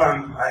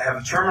 I have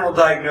a terminal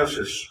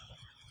diagnosis.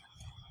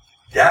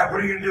 Dad,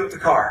 what are you going to do with the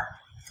car?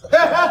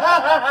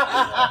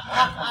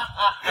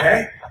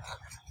 Okay?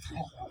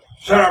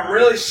 Son, I'm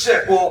really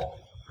sick. Well,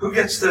 who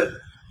gets the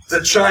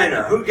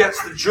china? Who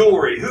gets the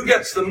jewelry? Who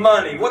gets the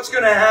money? What's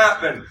going to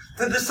happen?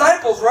 The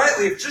disciples,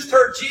 rightly, have just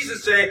heard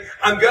Jesus say,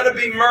 I'm going to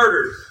be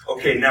murdered.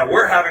 Okay, now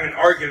we're having an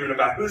argument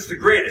about who's the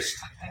greatest.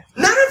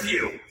 None of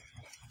you.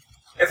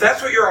 If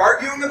that's what you're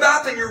arguing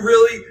about, then you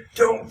really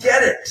don't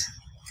get it.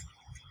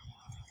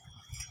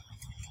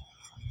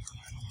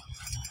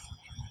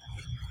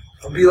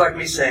 It'll be like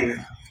me saying,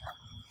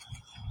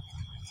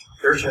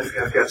 Church,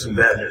 I've got some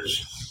bad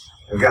news.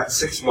 I've got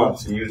 6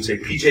 months, and you would say,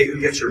 PJ, who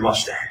gets your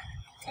Mustang?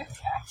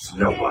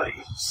 Nobody.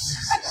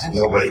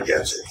 Nobody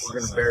gets it. We're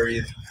going to bury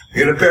you.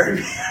 You're going to bury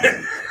me?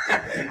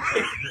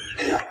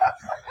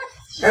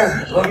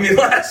 Love me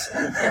less.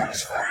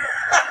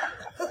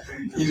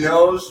 He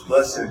knows,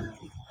 listen,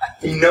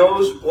 He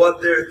knows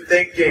what they're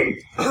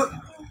thinking.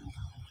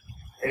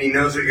 And He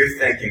knows what you're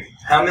thinking.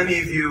 How many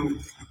of you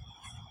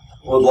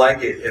would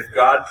like it if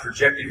God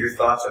projected your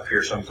thoughts up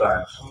here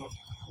sometimes?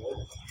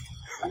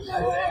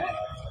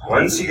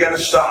 When's He going to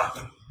stop?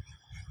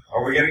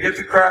 Are we going to get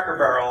to Cracker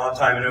Barrel on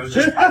time? And it was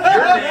just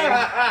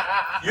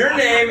your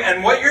name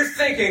and what you're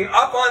thinking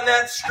up on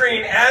that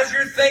screen as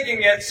you're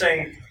thinking it,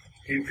 saying,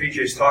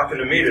 PJ's talking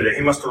to me today.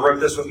 He must have wrote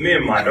this with me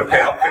in mind. Okay,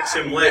 I'll fix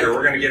him later.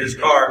 We're going to get his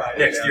car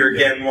next year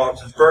again while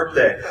it's his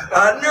birthday.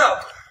 No.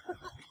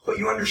 But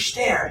you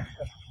understand.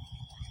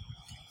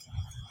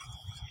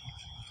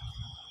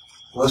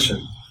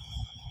 Listen.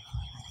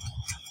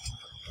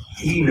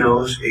 He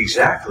knows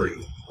exactly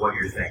what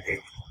you're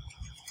thinking.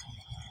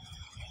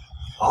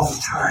 All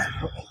the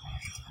time.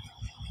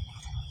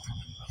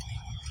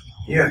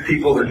 You have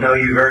people that know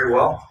you very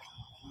well.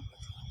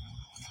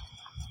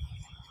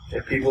 You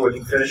have people that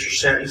can finish your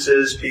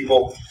sentences.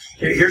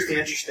 Here's the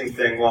interesting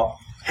thing. While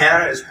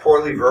Hannah is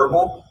poorly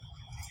verbal,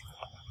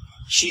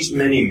 she's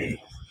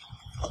mini-me.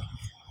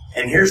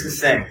 And here's the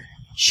thing.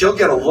 She'll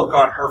get a look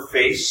on her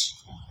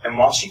face, and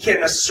while she can't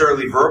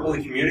necessarily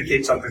verbally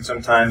communicate something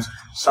sometimes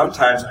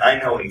I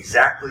know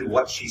exactly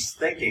what she's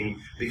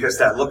thinking because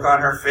that look on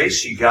her face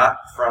she got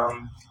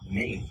from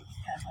me.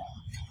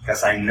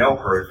 Because I know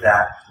her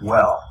that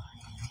well.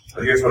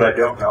 But here's what I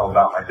don't know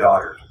about my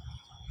daughter.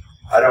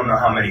 I don't know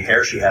how many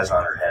hairs she has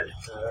on her head.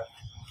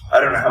 I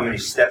don't know how many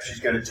steps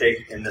she's going to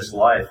take in this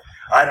life.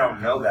 I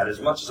don't know that. As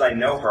much as I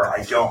know her,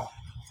 I don't.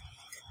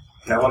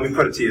 Now let me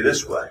put it to you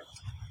this way.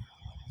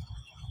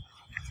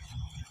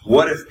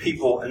 What if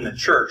people in the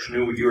church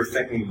knew what you were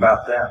thinking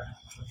about them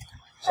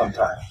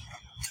sometimes?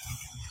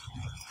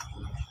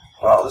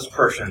 Well, this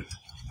person,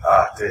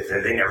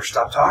 they never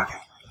stop talking.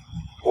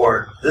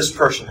 Or this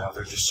person,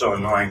 they're just so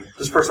annoying.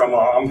 This person,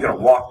 I'm going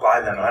to walk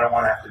by them and I don't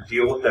want to have to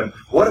deal with them.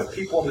 What if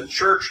people in the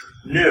church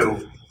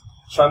knew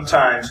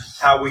sometimes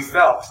how we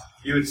felt?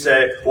 You would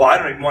say, well, I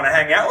don't even want to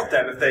hang out with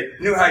them. If they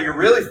knew how you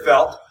really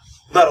felt,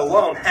 let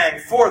alone hang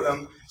for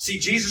them. See,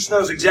 Jesus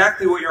knows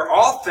exactly what you're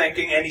all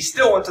thinking, and He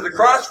still went to the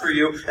cross for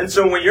you. And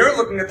so when you're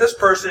looking at this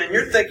person and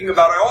you're thinking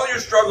about all your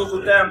struggles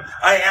with them,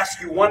 I ask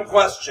you one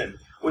question.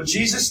 Would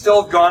Jesus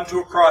still have gone to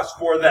a cross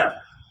for them?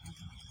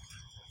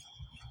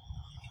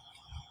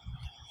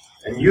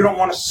 And you don't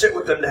want to sit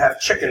with them to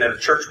have chicken at a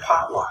church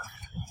potluck.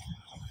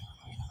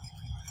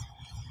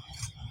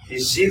 You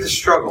see the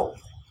struggle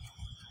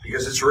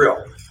because it's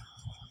real.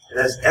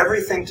 It has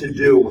everything to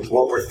do with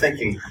what we're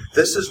thinking.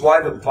 This is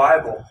why the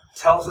Bible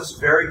tells us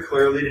very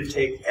clearly to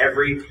take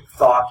every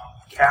thought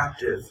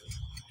captive.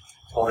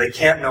 Well, they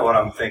can't know what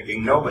I'm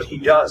thinking. No, but He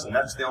does, and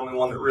that's the only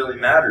one that really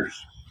matters.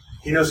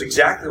 He knows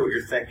exactly what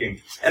you're thinking.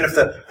 And if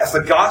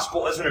the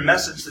gospel isn't a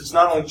message that's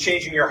not only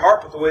changing your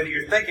heart, but the way that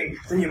you're thinking,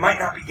 then you might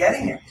not be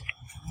getting it.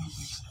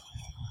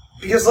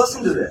 Because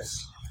listen to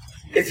this.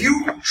 If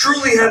you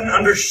truly had an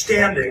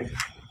understanding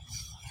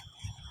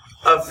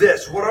of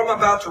this, what I'm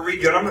about to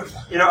read you,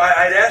 and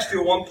I'd asked you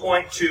at one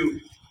point to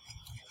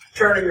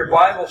turn in your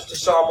Bibles to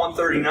Psalm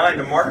 139,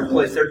 the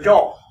marketplace there.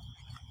 Don't.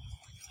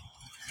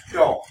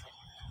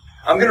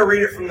 I'm going to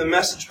read it from the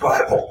Message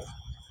Bible.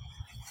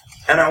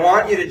 And I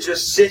want you to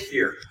just sit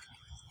here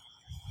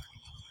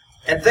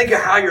and think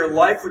of how your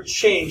life would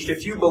change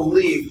if you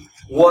believed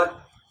what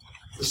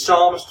the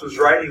psalmist was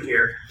writing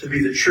here to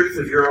be the truth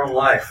of your own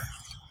life.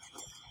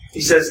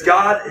 He says,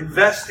 God,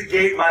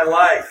 investigate my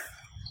life.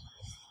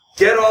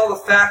 Get all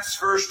the facts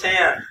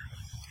firsthand.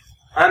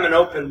 I'm an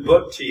open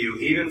book to you.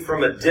 Even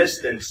from a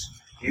distance,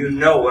 you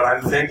know what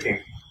I'm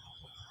thinking.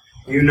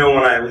 You know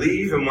when I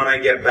leave and when I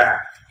get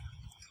back.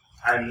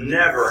 I'm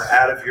never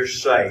out of your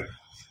sight.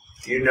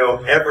 You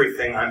know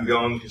everything I'm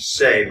going to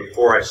say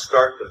before I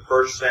start the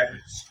first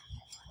sentence.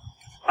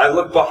 I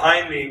look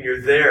behind me and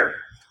you're there.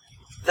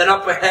 Then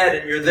up ahead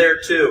and you're there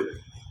too.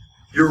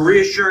 Your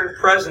reassuring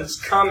presence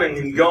coming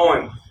and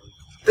going.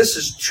 This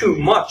is too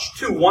much,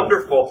 too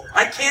wonderful.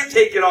 I can't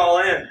take it all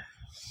in.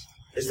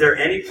 Is there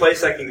any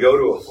place I can go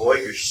to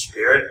avoid your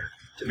spirit,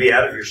 to be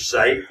out of your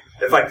sight?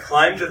 If I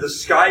climb to the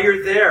sky,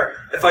 you're there.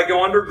 If I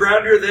go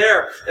underground, you're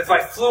there. If I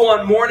flew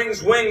on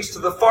morning's wings to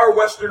the far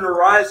western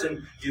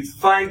horizon, you'd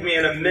find me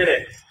in a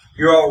minute.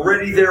 You're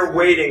already there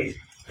waiting.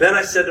 Then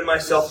I said to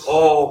myself,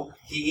 oh,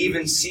 He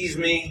even sees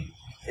me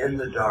in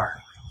the dark.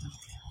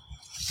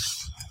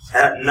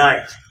 At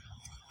night,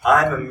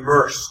 I'm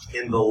immersed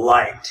in the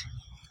light.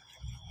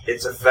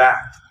 It's a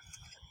fact.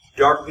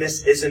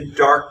 Darkness isn't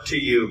dark to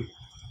you.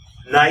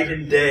 Night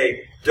and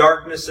day,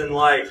 darkness and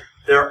light,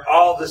 they're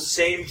all the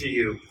same to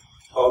you.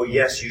 Oh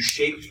yes, you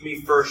shaped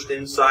me first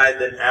inside,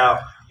 then out.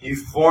 You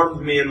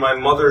formed me in my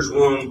mother's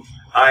womb.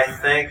 I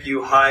thank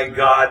you, high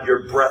God,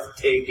 you're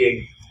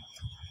breathtaking.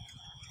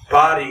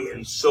 Body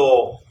and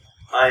soul,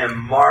 I am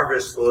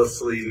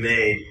marvelously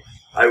made.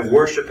 I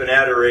worship in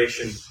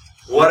adoration.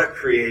 What a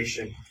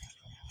creation.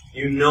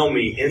 You know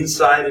me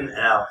inside and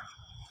out.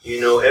 You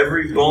know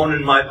every bone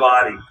in my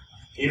body.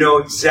 You know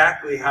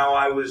exactly how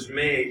I was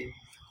made.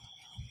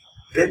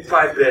 Bit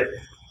by bit.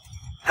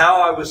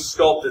 How I was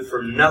sculpted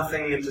from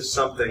nothing into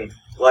something.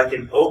 Like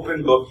an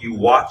open book, you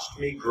watched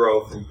me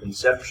grow from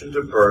conception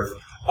to birth.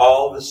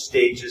 All the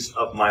stages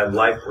of my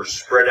life were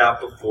spread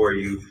out before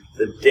you.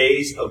 The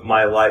days of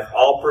my life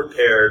all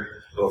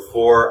prepared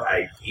before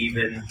I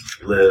even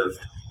lived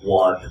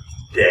one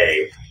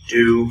day.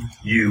 Do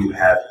you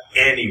have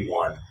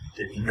anyone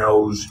that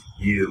knows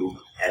you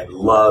and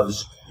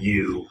loves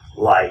you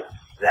like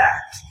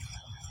that?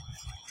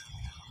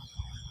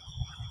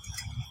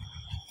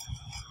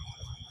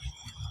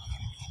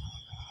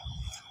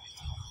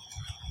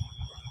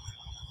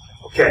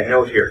 Okay,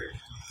 note here.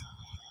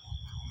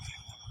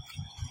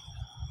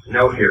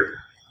 Note here.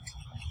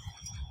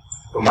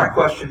 But my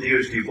question to you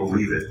is, do you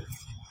believe it?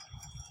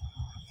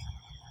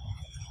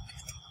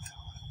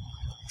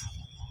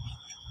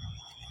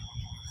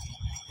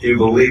 Do you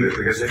believe it?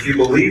 Because if you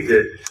believed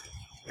it,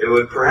 it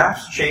would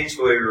perhaps change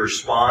the way we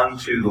respond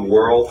to the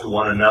world, to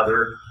one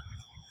another,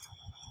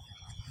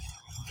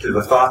 to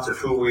the thoughts of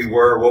who we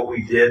were, what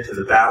we did, to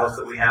the battles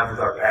that we have with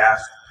our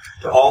past,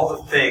 to all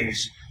the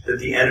things that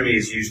the enemy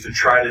has used to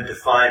try to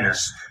define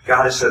us.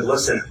 God has said,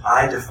 listen,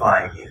 I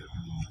define you.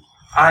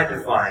 I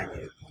define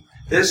you.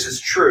 This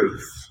is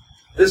truth.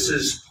 This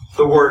is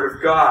the Word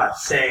of God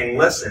saying,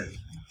 listen,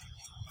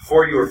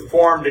 before you were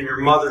formed in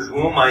your mother's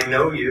womb, I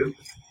know you.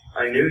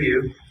 I knew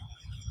you.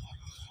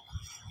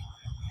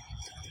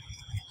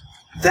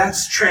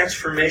 That's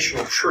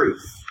transformational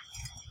truth.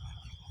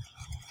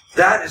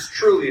 That is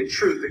truly a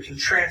truth that can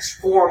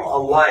transform a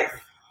life.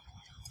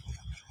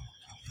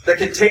 That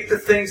can take the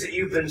things that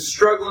you've been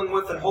struggling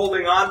with and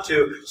holding on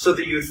to so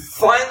that you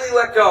finally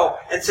let go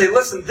and say,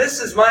 listen,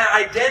 this is my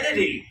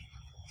identity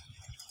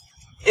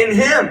in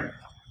Him.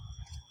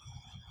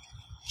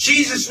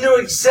 Jesus knew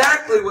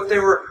exactly what they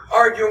were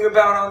arguing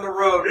about on the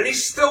road, and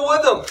He's still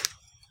with them.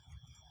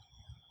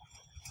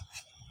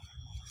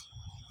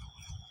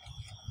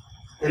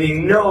 And He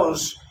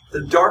knows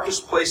the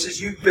darkest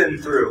places you've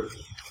been through.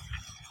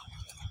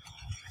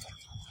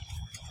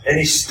 And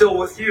He's still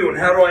with you. And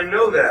how do I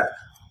know that?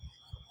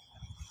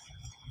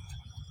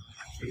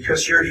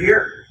 Because you're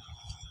here.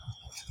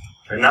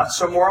 And not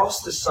somewhere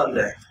else this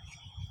Sunday.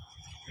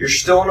 You're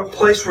still in a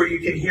place where you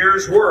can hear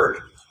His Word.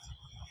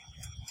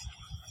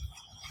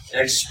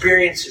 And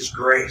experience His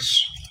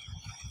grace.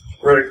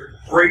 I read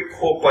a great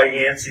quote by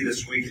Yancey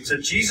this week. It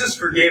said, Jesus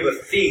forgave a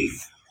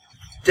thief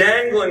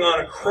dangling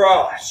on a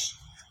cross,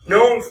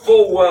 knowing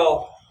full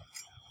well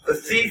the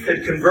thief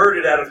had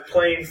converted out of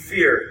plain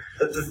fear,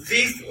 that the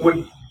thief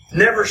would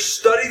never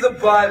study the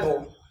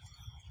Bible,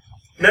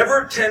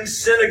 never attend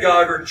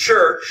synagogue or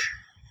church,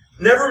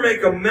 never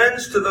make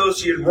amends to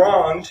those he had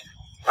wronged.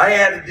 I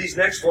added these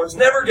next ones.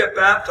 Never get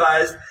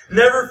baptized,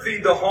 never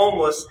feed the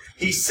homeless.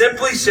 He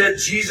simply said,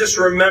 Jesus,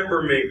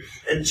 remember me.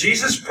 And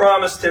Jesus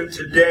promised him,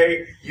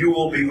 today you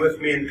will be with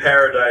me in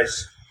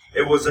paradise.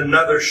 It was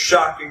another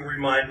shocking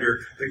reminder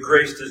that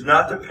grace does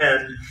not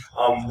depend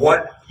on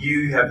what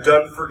you have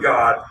done for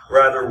God,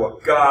 rather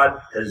what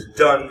God has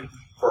done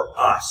for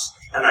us.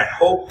 And I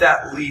hope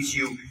that leaves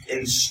you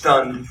in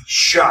stunned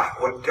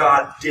shock, what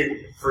God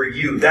did for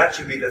you. That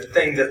should be the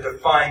thing that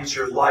defines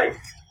your life.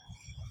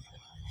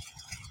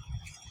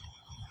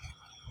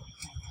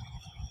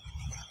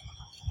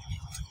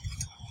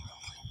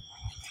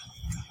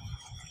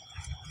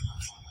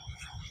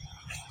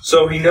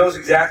 So He knows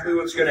exactly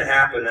what's going to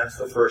happen. That's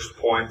the first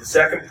point. The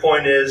second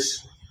point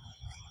is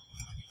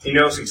He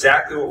knows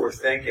exactly what we're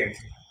thinking.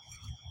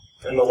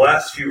 And the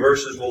last few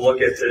verses we'll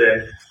look at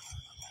today.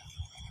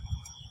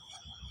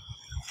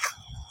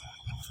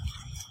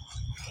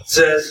 It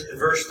says in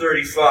verse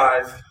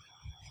 35,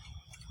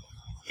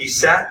 He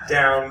sat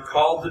down,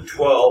 called the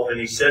 12, and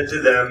He said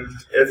to them,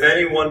 if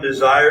anyone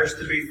desires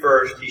to be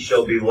first, he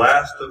shall be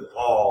last of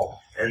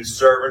all and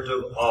servant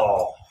of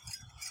all.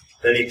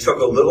 Then He took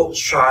a little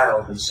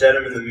child and set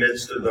him in the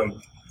midst of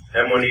them.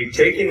 And when He had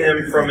taken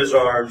him from His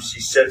arms,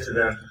 He said to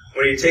them,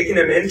 when He had taken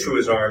him into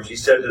His arms, He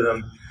said to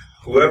them,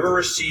 whoever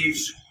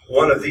receives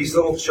one of these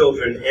little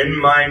children in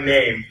my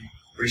name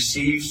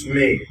receives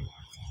me.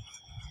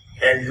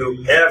 And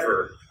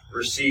whoever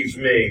receives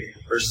me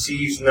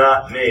receives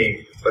not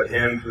me, but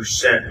Him who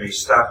sent me.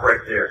 Stop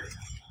right there.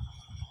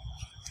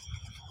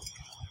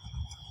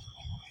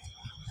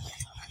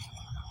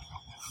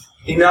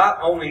 He not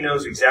only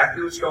knows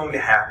exactly what's going to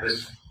happen,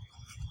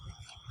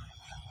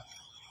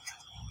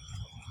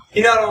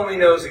 He not only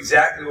knows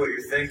exactly what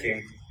you're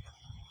thinking,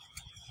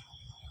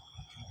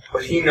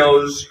 but He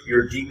knows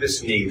your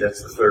deepest need.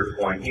 That's the third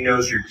point. He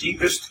knows your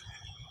deepest,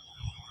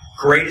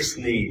 greatest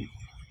need.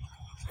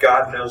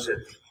 God knows it.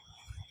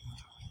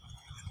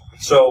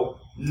 So,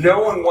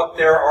 knowing what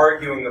they're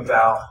arguing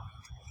about,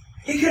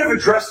 He could have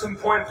addressed them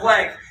point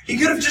blank. He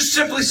could have just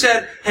simply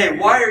said, hey,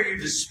 why are you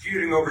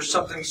disputing over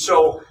something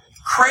so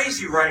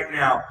crazy right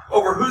now,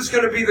 over who's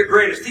going to be the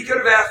greatest? He could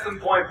have asked them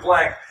point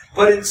blank.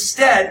 But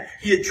instead,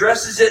 He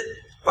addresses it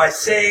by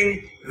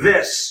saying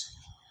this.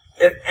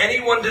 If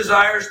anyone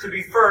desires to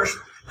be first,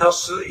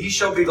 he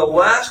shall be the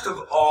last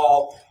of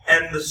all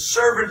and the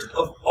servant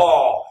of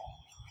all.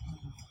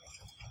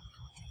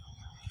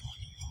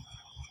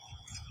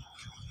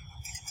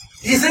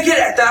 Do you think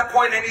at that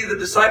point any of the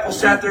disciples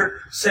sat there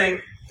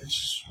saying,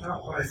 it's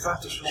not what I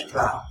thought this was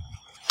about.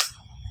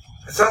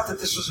 I thought that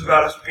this was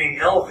about us being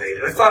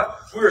elevated. I thought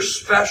we were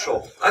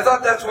special. I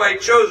thought that's why He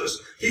chose us.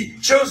 He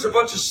chose a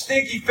bunch of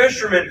stinky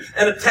fishermen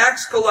and a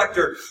tax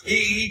collector.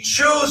 He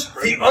chose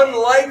the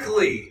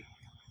unlikely.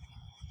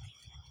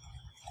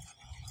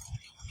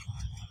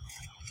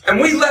 And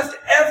we left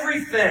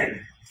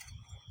everything.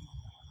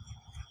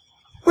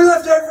 We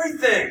left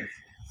everything.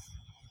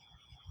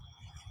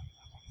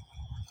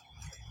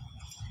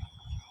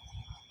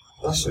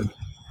 Listen.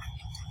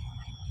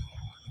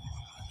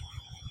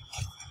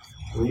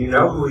 When you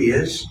know who He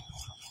is,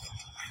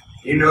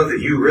 you know that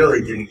you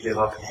really didn't give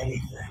up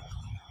anything.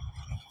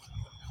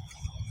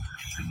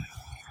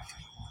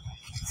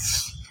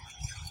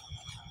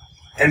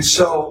 And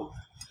so,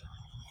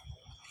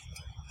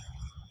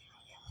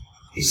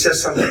 He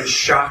says something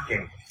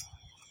shocking.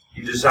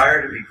 You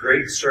desire to be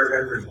great, serve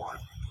everyone.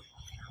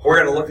 We're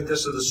going to look at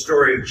this as the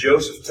story of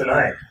Joseph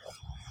tonight.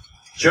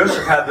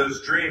 Joseph had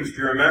those dreams, do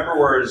you remember,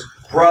 where his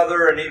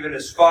brother and even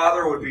his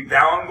father would be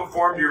bowing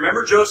before him? Do you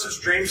remember Joseph's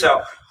dreams,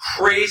 how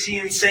crazy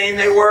insane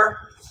they were?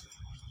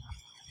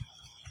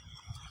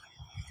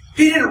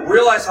 He didn't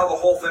realize how the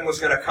whole thing was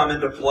going to come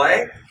into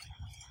play.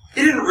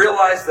 He didn't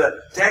realize that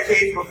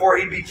decades before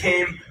he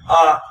became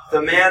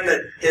the man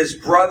that his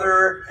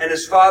brother and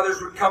his fathers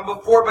would come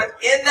before. But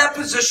in that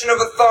position of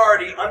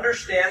authority,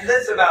 understand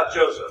this about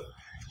Joseph.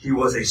 He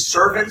was a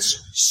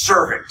servant's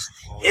servant.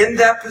 In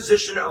that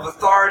position of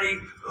authority,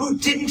 who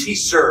didn't he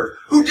serve?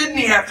 Who didn't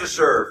he have to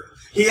serve?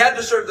 He had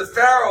to serve the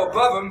Pharaoh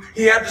above him.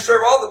 He had to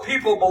serve all the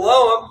people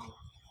below him.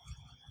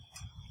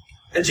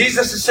 And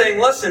Jesus is saying,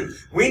 listen,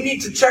 we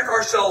need to check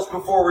ourselves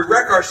before we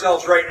wreck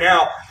ourselves right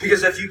now.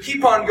 Because if you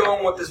keep on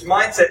going with this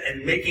mindset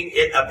and making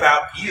it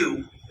about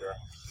you,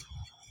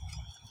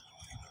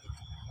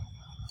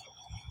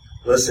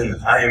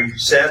 listen, I am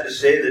sad to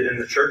say that in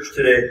the church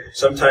today,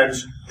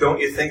 sometimes don't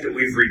you think that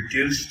we've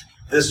reduced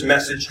this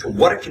message to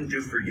what it can do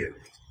for you?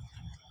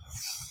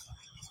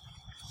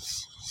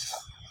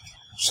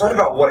 It's not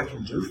about what it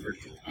can do for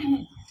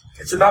you.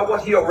 It's about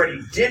what He already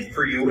did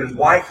for you and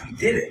why He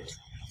did it.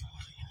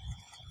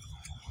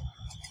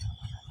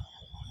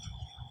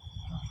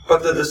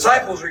 But the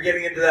disciples are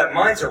getting into that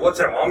mindset. What's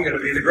that? Well, I'm going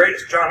to be the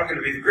greatest. John, I'm going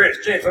to be the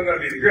greatest. James, I'm going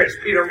to be the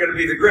greatest. Peter, I'm going to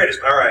be the greatest.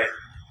 All right,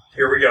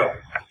 here we go.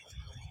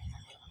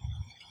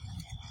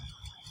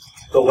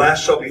 The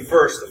last shall be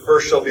first. The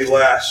first shall be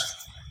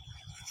last.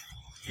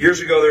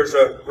 Years ago, there was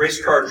a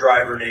race car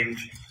driver named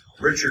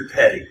Richard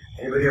Petty.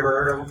 Anybody ever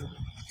heard of him?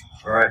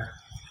 All right.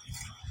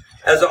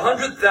 As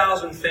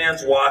 100,000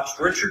 fans watched,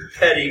 Richard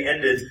Petty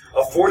ended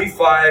a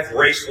 45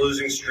 race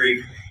losing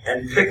streak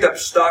and picked up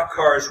stock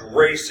cars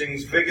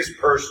racing's biggest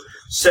purse,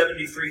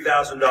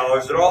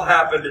 $73,000. It all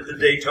happened at the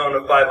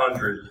Daytona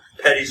 500.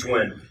 Petty's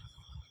win,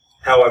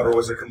 however,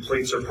 was a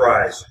complete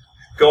surprise.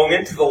 Going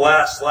into the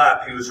last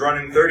lap, he was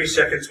running 30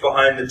 seconds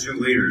behind the two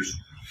leaders.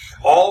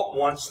 All at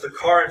once, the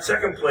car in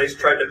second place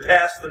tried to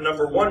pass the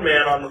number one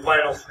man on the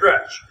final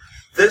stretch.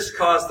 This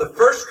caused the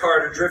first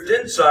car to drift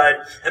inside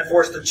and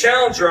forced the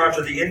challenger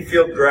onto the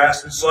infield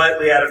grass and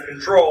slightly out of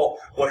control.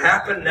 What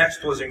happened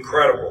next was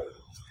incredible.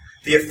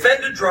 The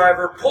offended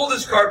driver pulled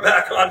his car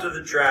back onto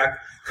the track,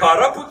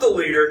 caught up with the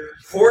leader,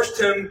 forced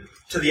him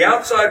to the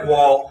outside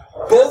wall.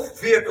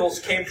 Both vehicles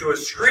came to a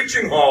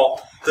screeching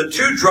halt. The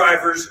two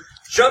drivers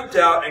jumped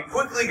out and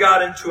quickly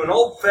got into an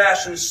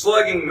old-fashioned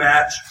slugging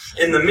match.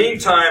 In the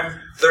meantime,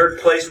 third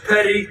place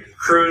Petty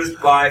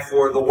cruised by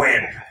for the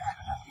win.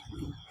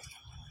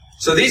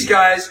 So these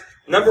guys,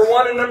 number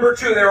one and number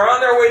two, they were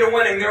on their way to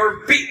winning. They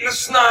were beating the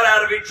snot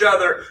out of each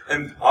other.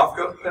 And off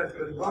goes Petty.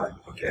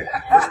 Okay,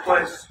 first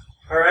place.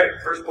 All right,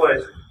 first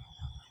place.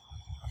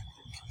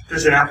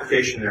 There's an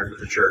application there for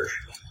the church.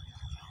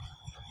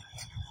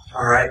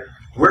 All right,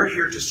 we're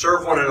here to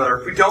serve one another.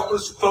 If we don't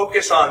lose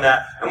focus on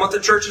that and what the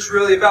church is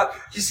really about,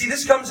 you see,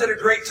 this comes at a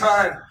great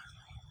time.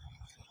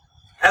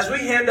 As we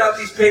hand out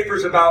these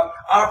papers about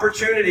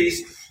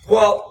opportunities,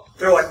 well,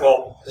 they're like,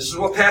 well, this is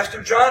what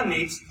Pastor John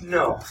needs.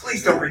 No,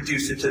 please don't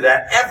reduce it to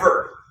that,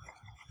 ever.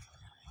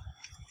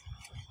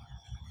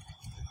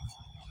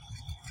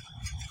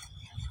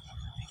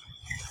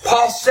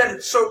 Paul said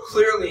it so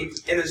clearly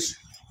in his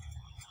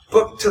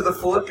book to the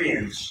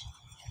Philippians.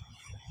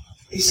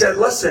 He said,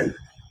 listen,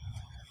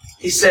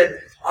 he said,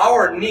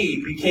 our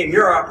need became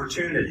your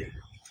opportunity.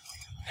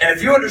 And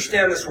if you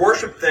understand this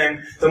worship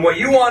thing, then what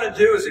you want to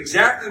do is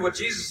exactly what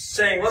Jesus is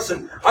saying.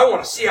 Listen, I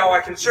want to see how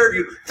I can serve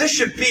you. This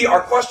should be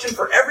our question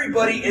for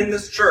everybody in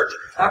this church.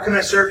 How can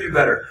I serve you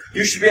better?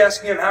 You should be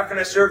asking him, how can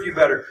I serve you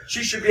better?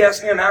 She should be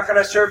asking him, how can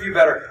I serve you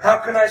better? How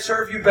can I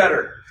serve you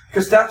better?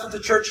 Because that's what the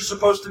church is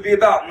supposed to be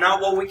about.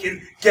 Not what we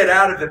can get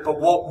out of it, but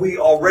what we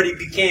already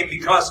became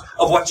because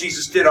of what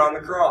Jesus did on the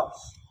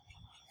cross.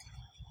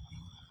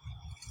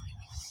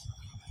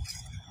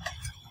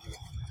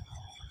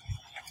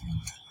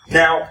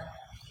 Now,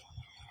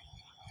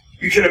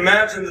 you can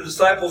imagine the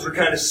disciples are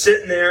kind of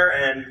sitting there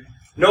and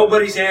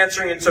nobody's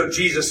answering, and so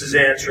Jesus is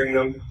answering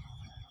them.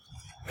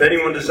 If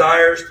anyone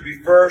desires to be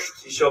first,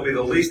 he shall be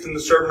the least and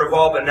the servant of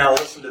all. But now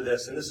listen to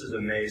this, and this is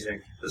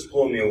amazing. This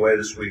blew me away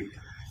this week.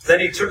 Then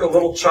he took a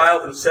little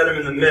child and set him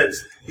in the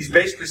midst. He's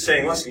basically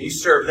saying, listen, you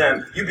serve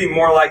them. You be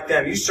more like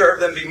them. You serve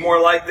them, be more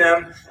like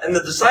them. And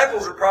the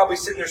disciples are probably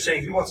sitting there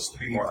saying, he wants us to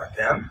be more like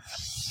them.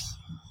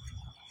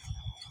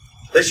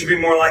 They should be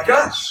more like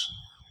us.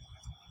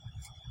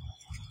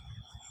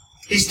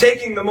 He's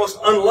taking the most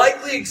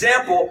unlikely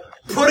example,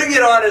 putting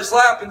it on his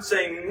lap and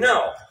saying,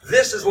 no,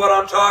 this is what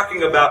I'm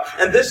talking about,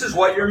 and this is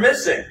what you're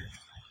missing.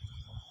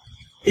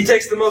 He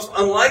takes the most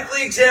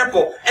unlikely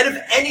example, and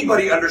if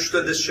anybody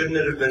understood this, shouldn't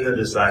it have been the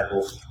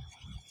disciples?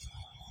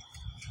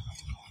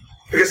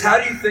 Because how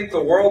do you think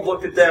the world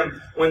looked at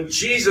them when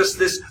Jesus,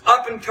 this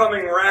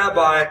up-and-coming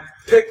rabbi,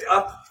 picked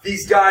up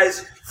these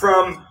guys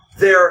from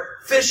their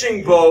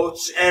fishing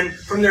boats and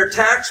from their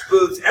tax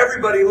booths?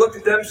 Everybody looked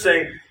at them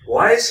saying,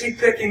 why is he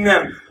picking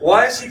them?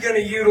 Why is he going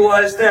to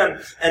utilize them?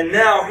 And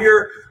now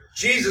here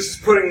Jesus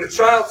is putting the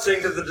child,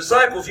 saying to the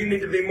disciples, you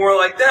need to be more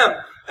like them.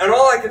 And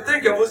all I could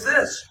think of was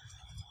this.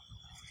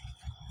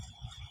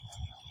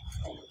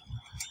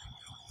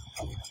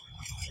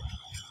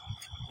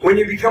 When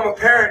you become a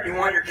parent, you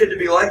want your kid to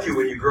be like you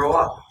when you grow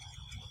up.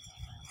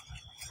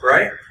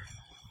 Right?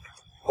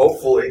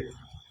 Hopefully.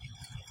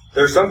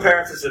 There are some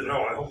parents that said,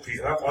 no, I hope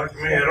he's not like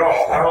me at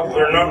all. I hope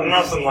they're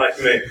nothing like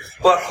me.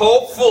 But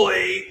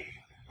hopefully,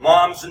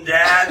 moms and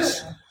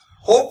dads,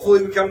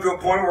 hopefully we come to a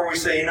point where we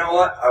say, you know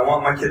what? I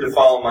want my kid to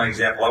follow my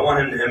example. I want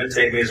him to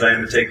imitate me as I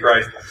imitate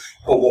Christ.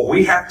 But what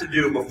we have to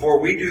do before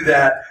we do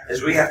that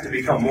is we have to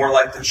become more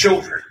like the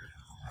children.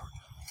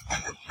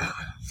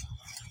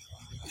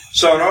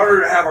 So in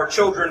order to have our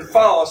children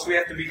follow us, we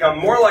have to become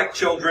more like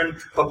children,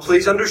 but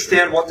please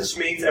understand what this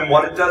means and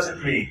what it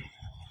doesn't mean.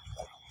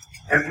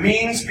 It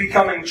means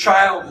becoming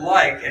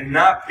childlike and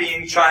not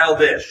being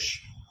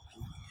childish.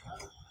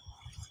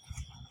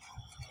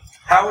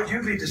 How would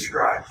you be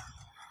described?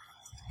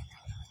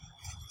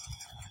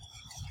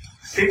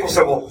 People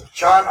say, well,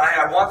 John,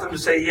 I want them to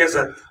say he has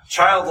a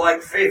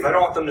childlike faith. I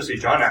don't want them to say,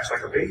 John acts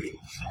like a baby.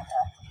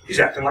 He's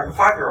acting like a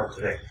 5-year-old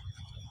today.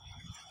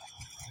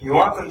 You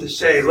want them to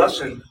say,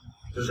 listen,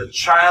 there's a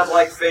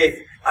childlike faith.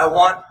 I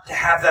want to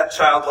have that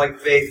childlike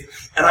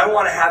faith. And I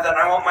want to have that.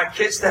 And I want my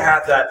kids to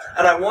have that.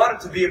 And I want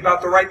it to be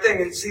about the right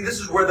thing. And see, this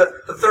is where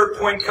the third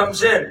point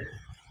comes in.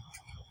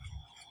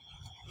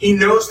 He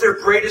knows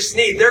their greatest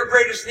need. Their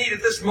greatest need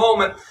at this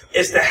moment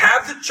is to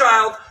have the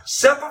child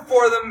set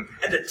before them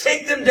and to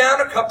take them down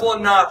a couple of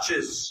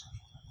notches.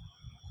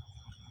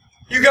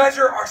 You guys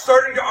are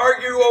starting to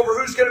argue over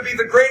who's going to be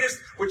the greatest,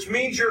 which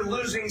means you're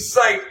losing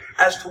sight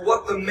as to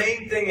what the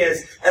main thing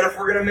is. And if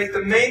we're going to make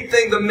the main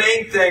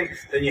thing,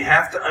 then you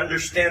have to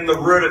understand the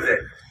root of it.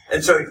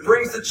 And so he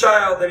brings the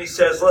child and he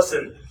says,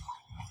 listen,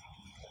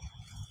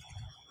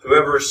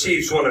 whoever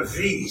receives one of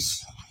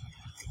these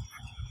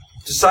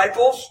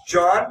disciples,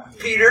 John,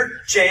 Peter,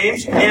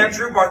 James,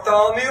 Andrew,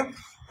 Bartholomew,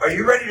 are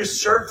you ready to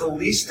serve the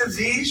least of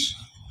these?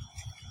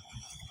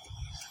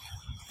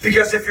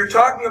 Because if you're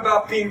talking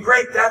about being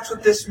great, that's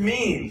what this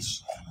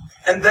means.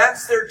 And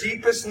that's their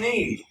deepest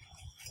need.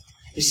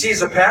 You see,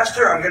 as a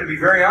pastor, I'm going to be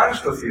very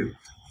honest with you.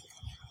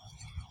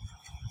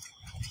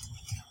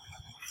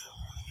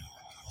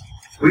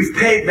 We've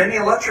paid many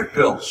electric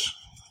bills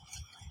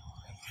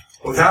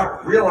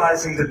without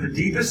realizing that the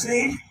deepest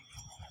need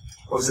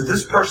was that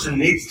this person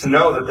needs to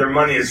know that their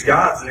money is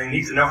God's and they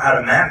need to know how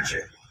to manage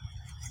it.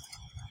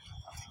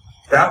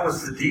 That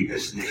was the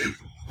deepest need.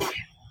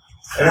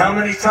 And how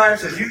many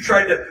times have you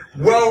tried to,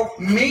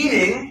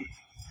 well-meaning,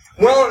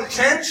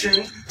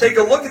 well-intentioned, take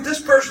a look at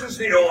this person's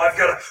need? Oh, I've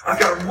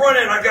got to run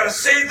in. I've got to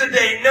save the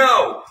day.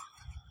 No.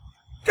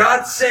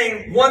 God's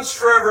saying once,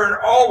 forever, and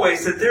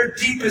always that their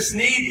deepest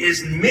need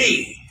is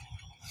me.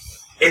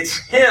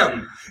 It's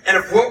Him. And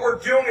if what we're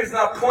doing is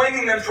not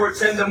pointing them towards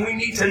Him, then we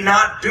need to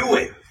not do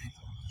it.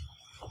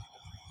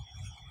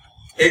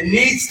 There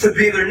needs to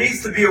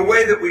be a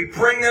way that we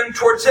bring them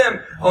towards Him.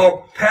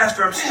 Oh,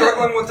 Pastor, I'm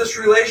struggling with this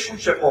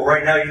relationship. Well,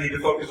 right now you need to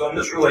focus on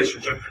this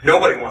relationship.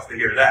 Nobody wants to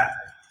hear that.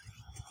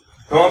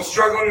 No, I'm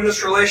struggling in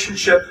this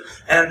relationship,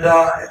 and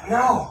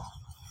no.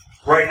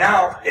 Right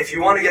now, if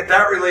you want to get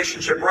that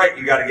relationship right,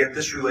 you got to get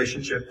this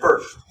relationship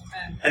first.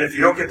 And if you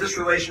don't get this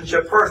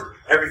relationship first,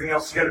 everything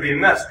else is going to be a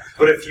mess.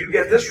 But if you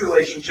get this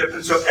relationship,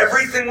 and so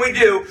everything we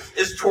do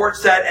is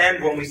towards that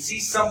end when we see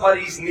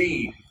somebody's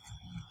need.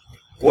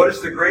 What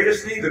is the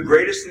greatest need? The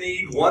greatest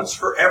need, once,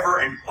 forever,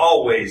 and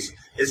always,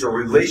 is a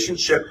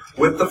relationship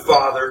with the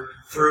Father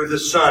through the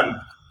Son.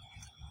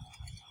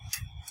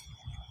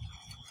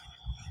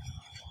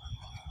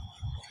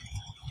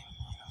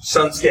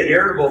 Son's getting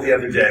irritable the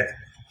other day.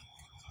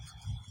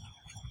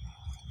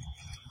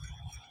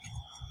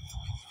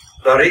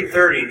 About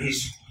 8:30, and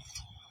he's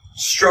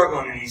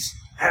struggling, and he's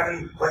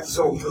having like these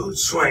old mood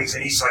swings,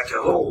 and he's like,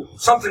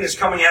 something is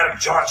coming out of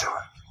John.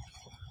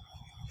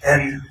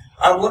 And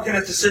I'm looking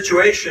at the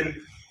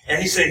situation,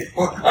 and he's saying,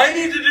 well, I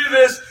need to do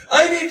this,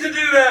 I need to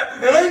do that,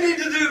 and I need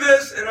to do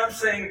this. And I'm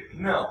saying,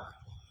 no,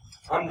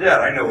 I'm dead.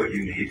 I know what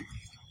you need.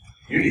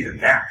 You need a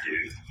nap,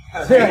 dude. You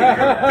need to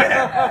go to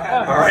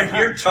bed. All right,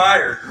 you're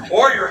tired,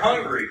 or you're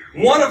hungry.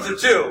 One of the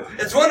two.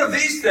 It's one of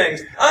these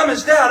things. I'm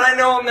his dad. I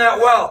know him that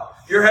well.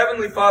 Your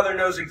Heavenly Father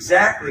knows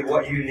exactly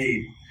what you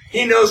need.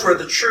 He knows where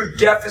the true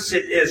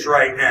deficit is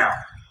right now.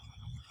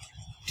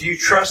 Do you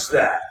trust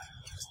that?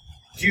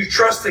 Do you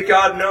trust that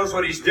God knows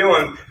what He's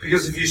doing?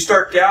 Because if you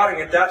start doubting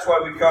it, that's why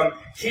we come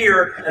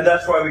here, and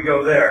that's why we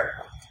go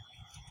there.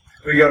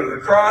 We go to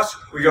the cross,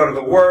 we go to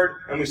the Word,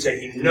 and we say,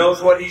 He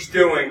knows what He's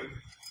doing.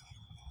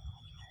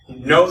 He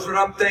knows what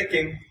I'm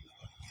thinking.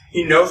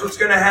 He knows what's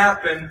going to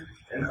happen,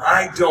 and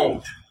I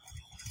don't.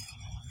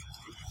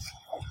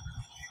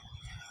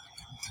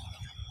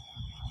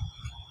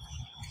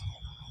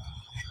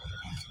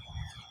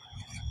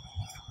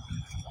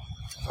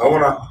 I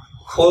want to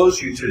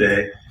close you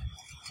today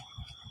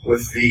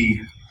with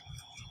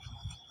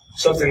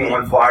something that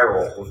went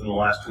viral within the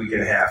last week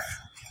and a half.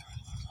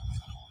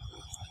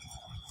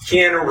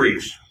 Keanu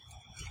Reeves.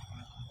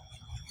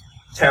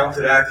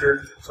 Talented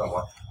actor,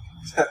 somewhat.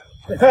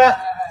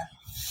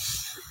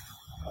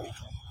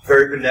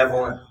 Very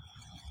benevolent.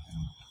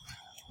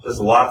 Does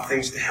a lot of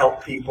things to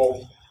help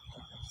people.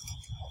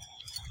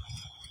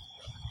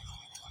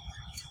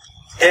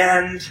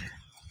 And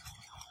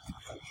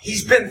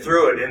he's been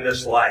through it in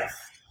this life.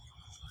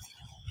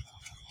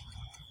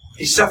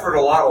 He suffered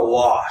a lot of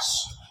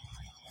loss.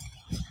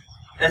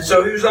 And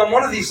so he was on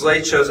one of these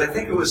late shows. I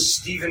think it was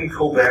Stephen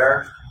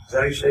Colbert. Is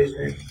that how you say his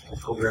name?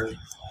 Colbert.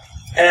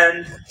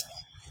 And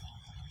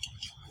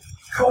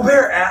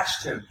Colbert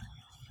asked him,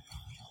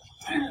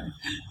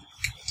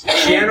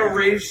 Keanu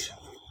Reeves,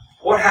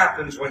 what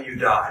happens when you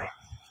die?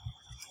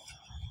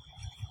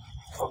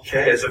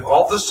 Okay, as if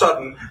all of a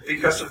sudden,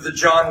 because of the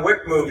John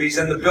Wick movies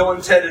and the Bill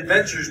and Ted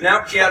Adventures, now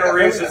Keanu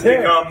Reeves has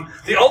become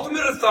the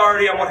ultimate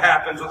authority on what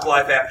happens with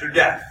life after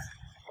death.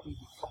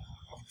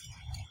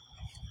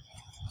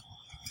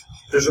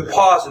 There's a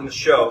pause in the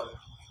show.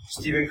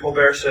 Stephen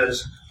Colbert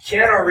says,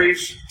 Keanu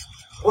Reeves,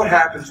 what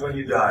happens when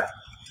you die?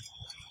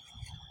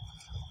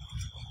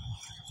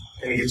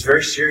 And he gets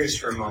very serious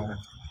for a moment.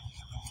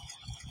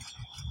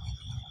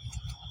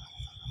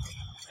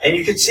 And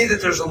you can see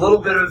that there's a little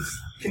bit of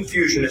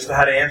confusion as to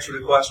how to answer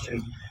the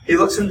question. He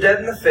looks him dead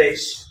in the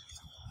face,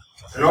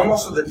 and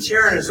almost with a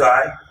tear in his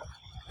eye,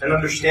 and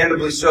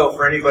understandably so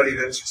for anybody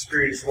that's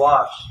experienced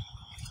loss,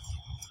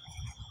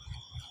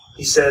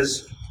 he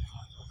says,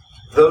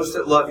 those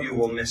that love you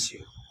will miss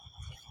you.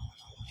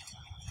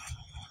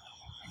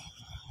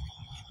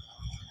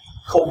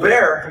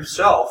 Colbert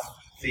himself,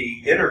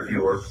 the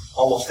interviewer,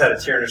 almost had a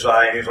tear in his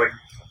eye, and he was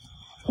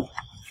like,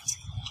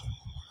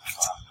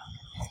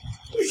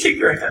 you shake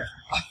your head.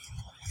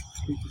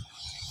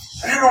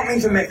 And I don't mean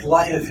to make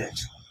light of it.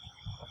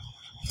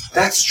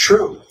 That's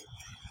true.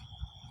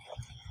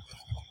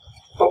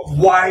 But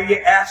why are you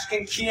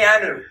asking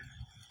Keanu?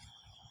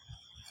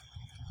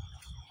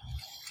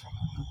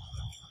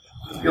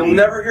 You'll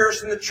never hear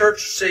us in the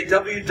church say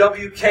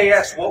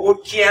WWKS. What would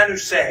Keanu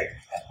say?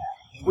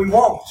 We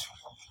won't.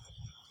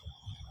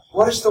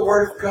 What does the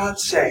Word of God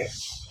say? It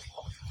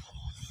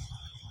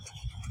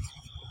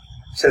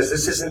says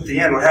this isn't the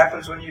end. What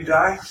happens when you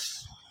die?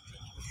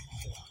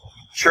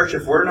 Church,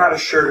 if we're not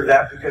assured of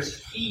that,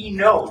 because He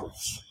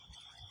knows.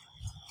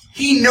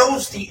 He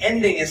knows the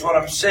ending is what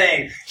I'm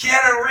saying.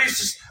 Keanu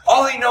Reeves,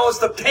 all he knows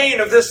is the pain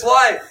of this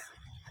life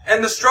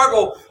and the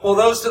struggle. Well,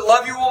 those that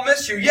love you will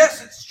miss you.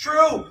 Yes, it's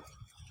true.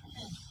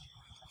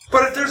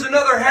 But if there's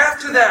another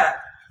half to that,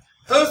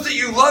 those that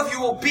you love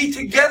you will be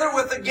together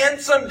with again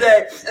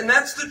someday. And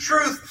that's the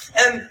truth.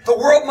 And the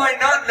world might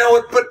not know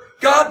it, but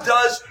God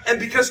does. And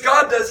because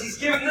God does, He's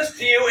given this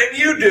to you and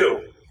you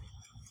do.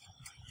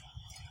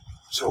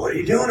 So what are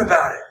you doing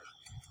about it?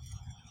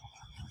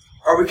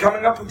 Are we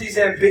coming up with these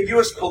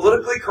ambiguous,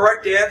 politically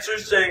correct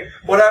answers saying,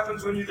 what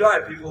happens when you die?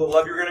 People that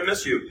love you are going to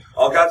miss you.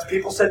 All God's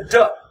people said,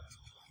 duh.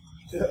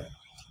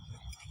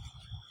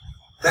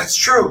 That's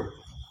true.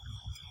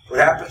 What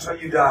happens when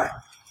you die?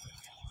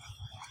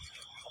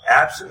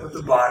 Absent with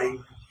the body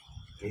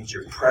means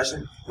you're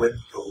present with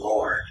the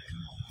Lord.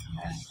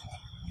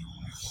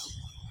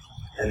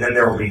 And then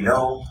there will be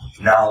no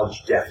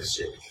knowledge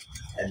deficit.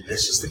 And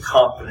this is the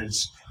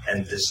confidence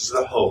and this is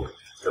the hope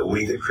that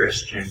we, the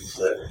Christians,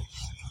 live in.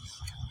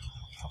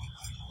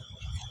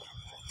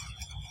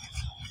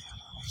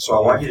 So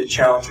I want you to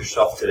challenge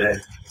yourself today.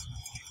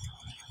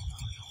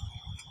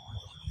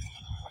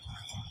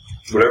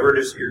 Whatever it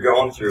is that you're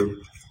going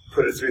through,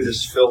 put it through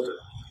this filter.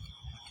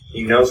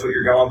 He knows what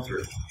you're going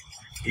through.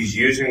 He's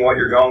using what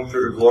you're going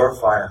through to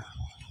glorify Him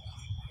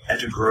and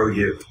to grow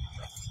you.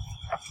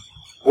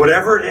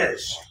 Whatever it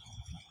is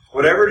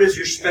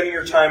you're spending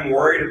your time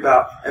worried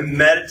about and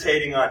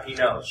meditating on, He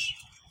knows.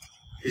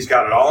 He's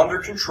got it all under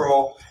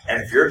control,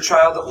 and if you're a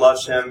child that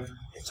loves Him,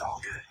 it's all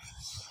good.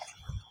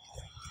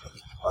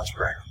 Let's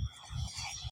pray.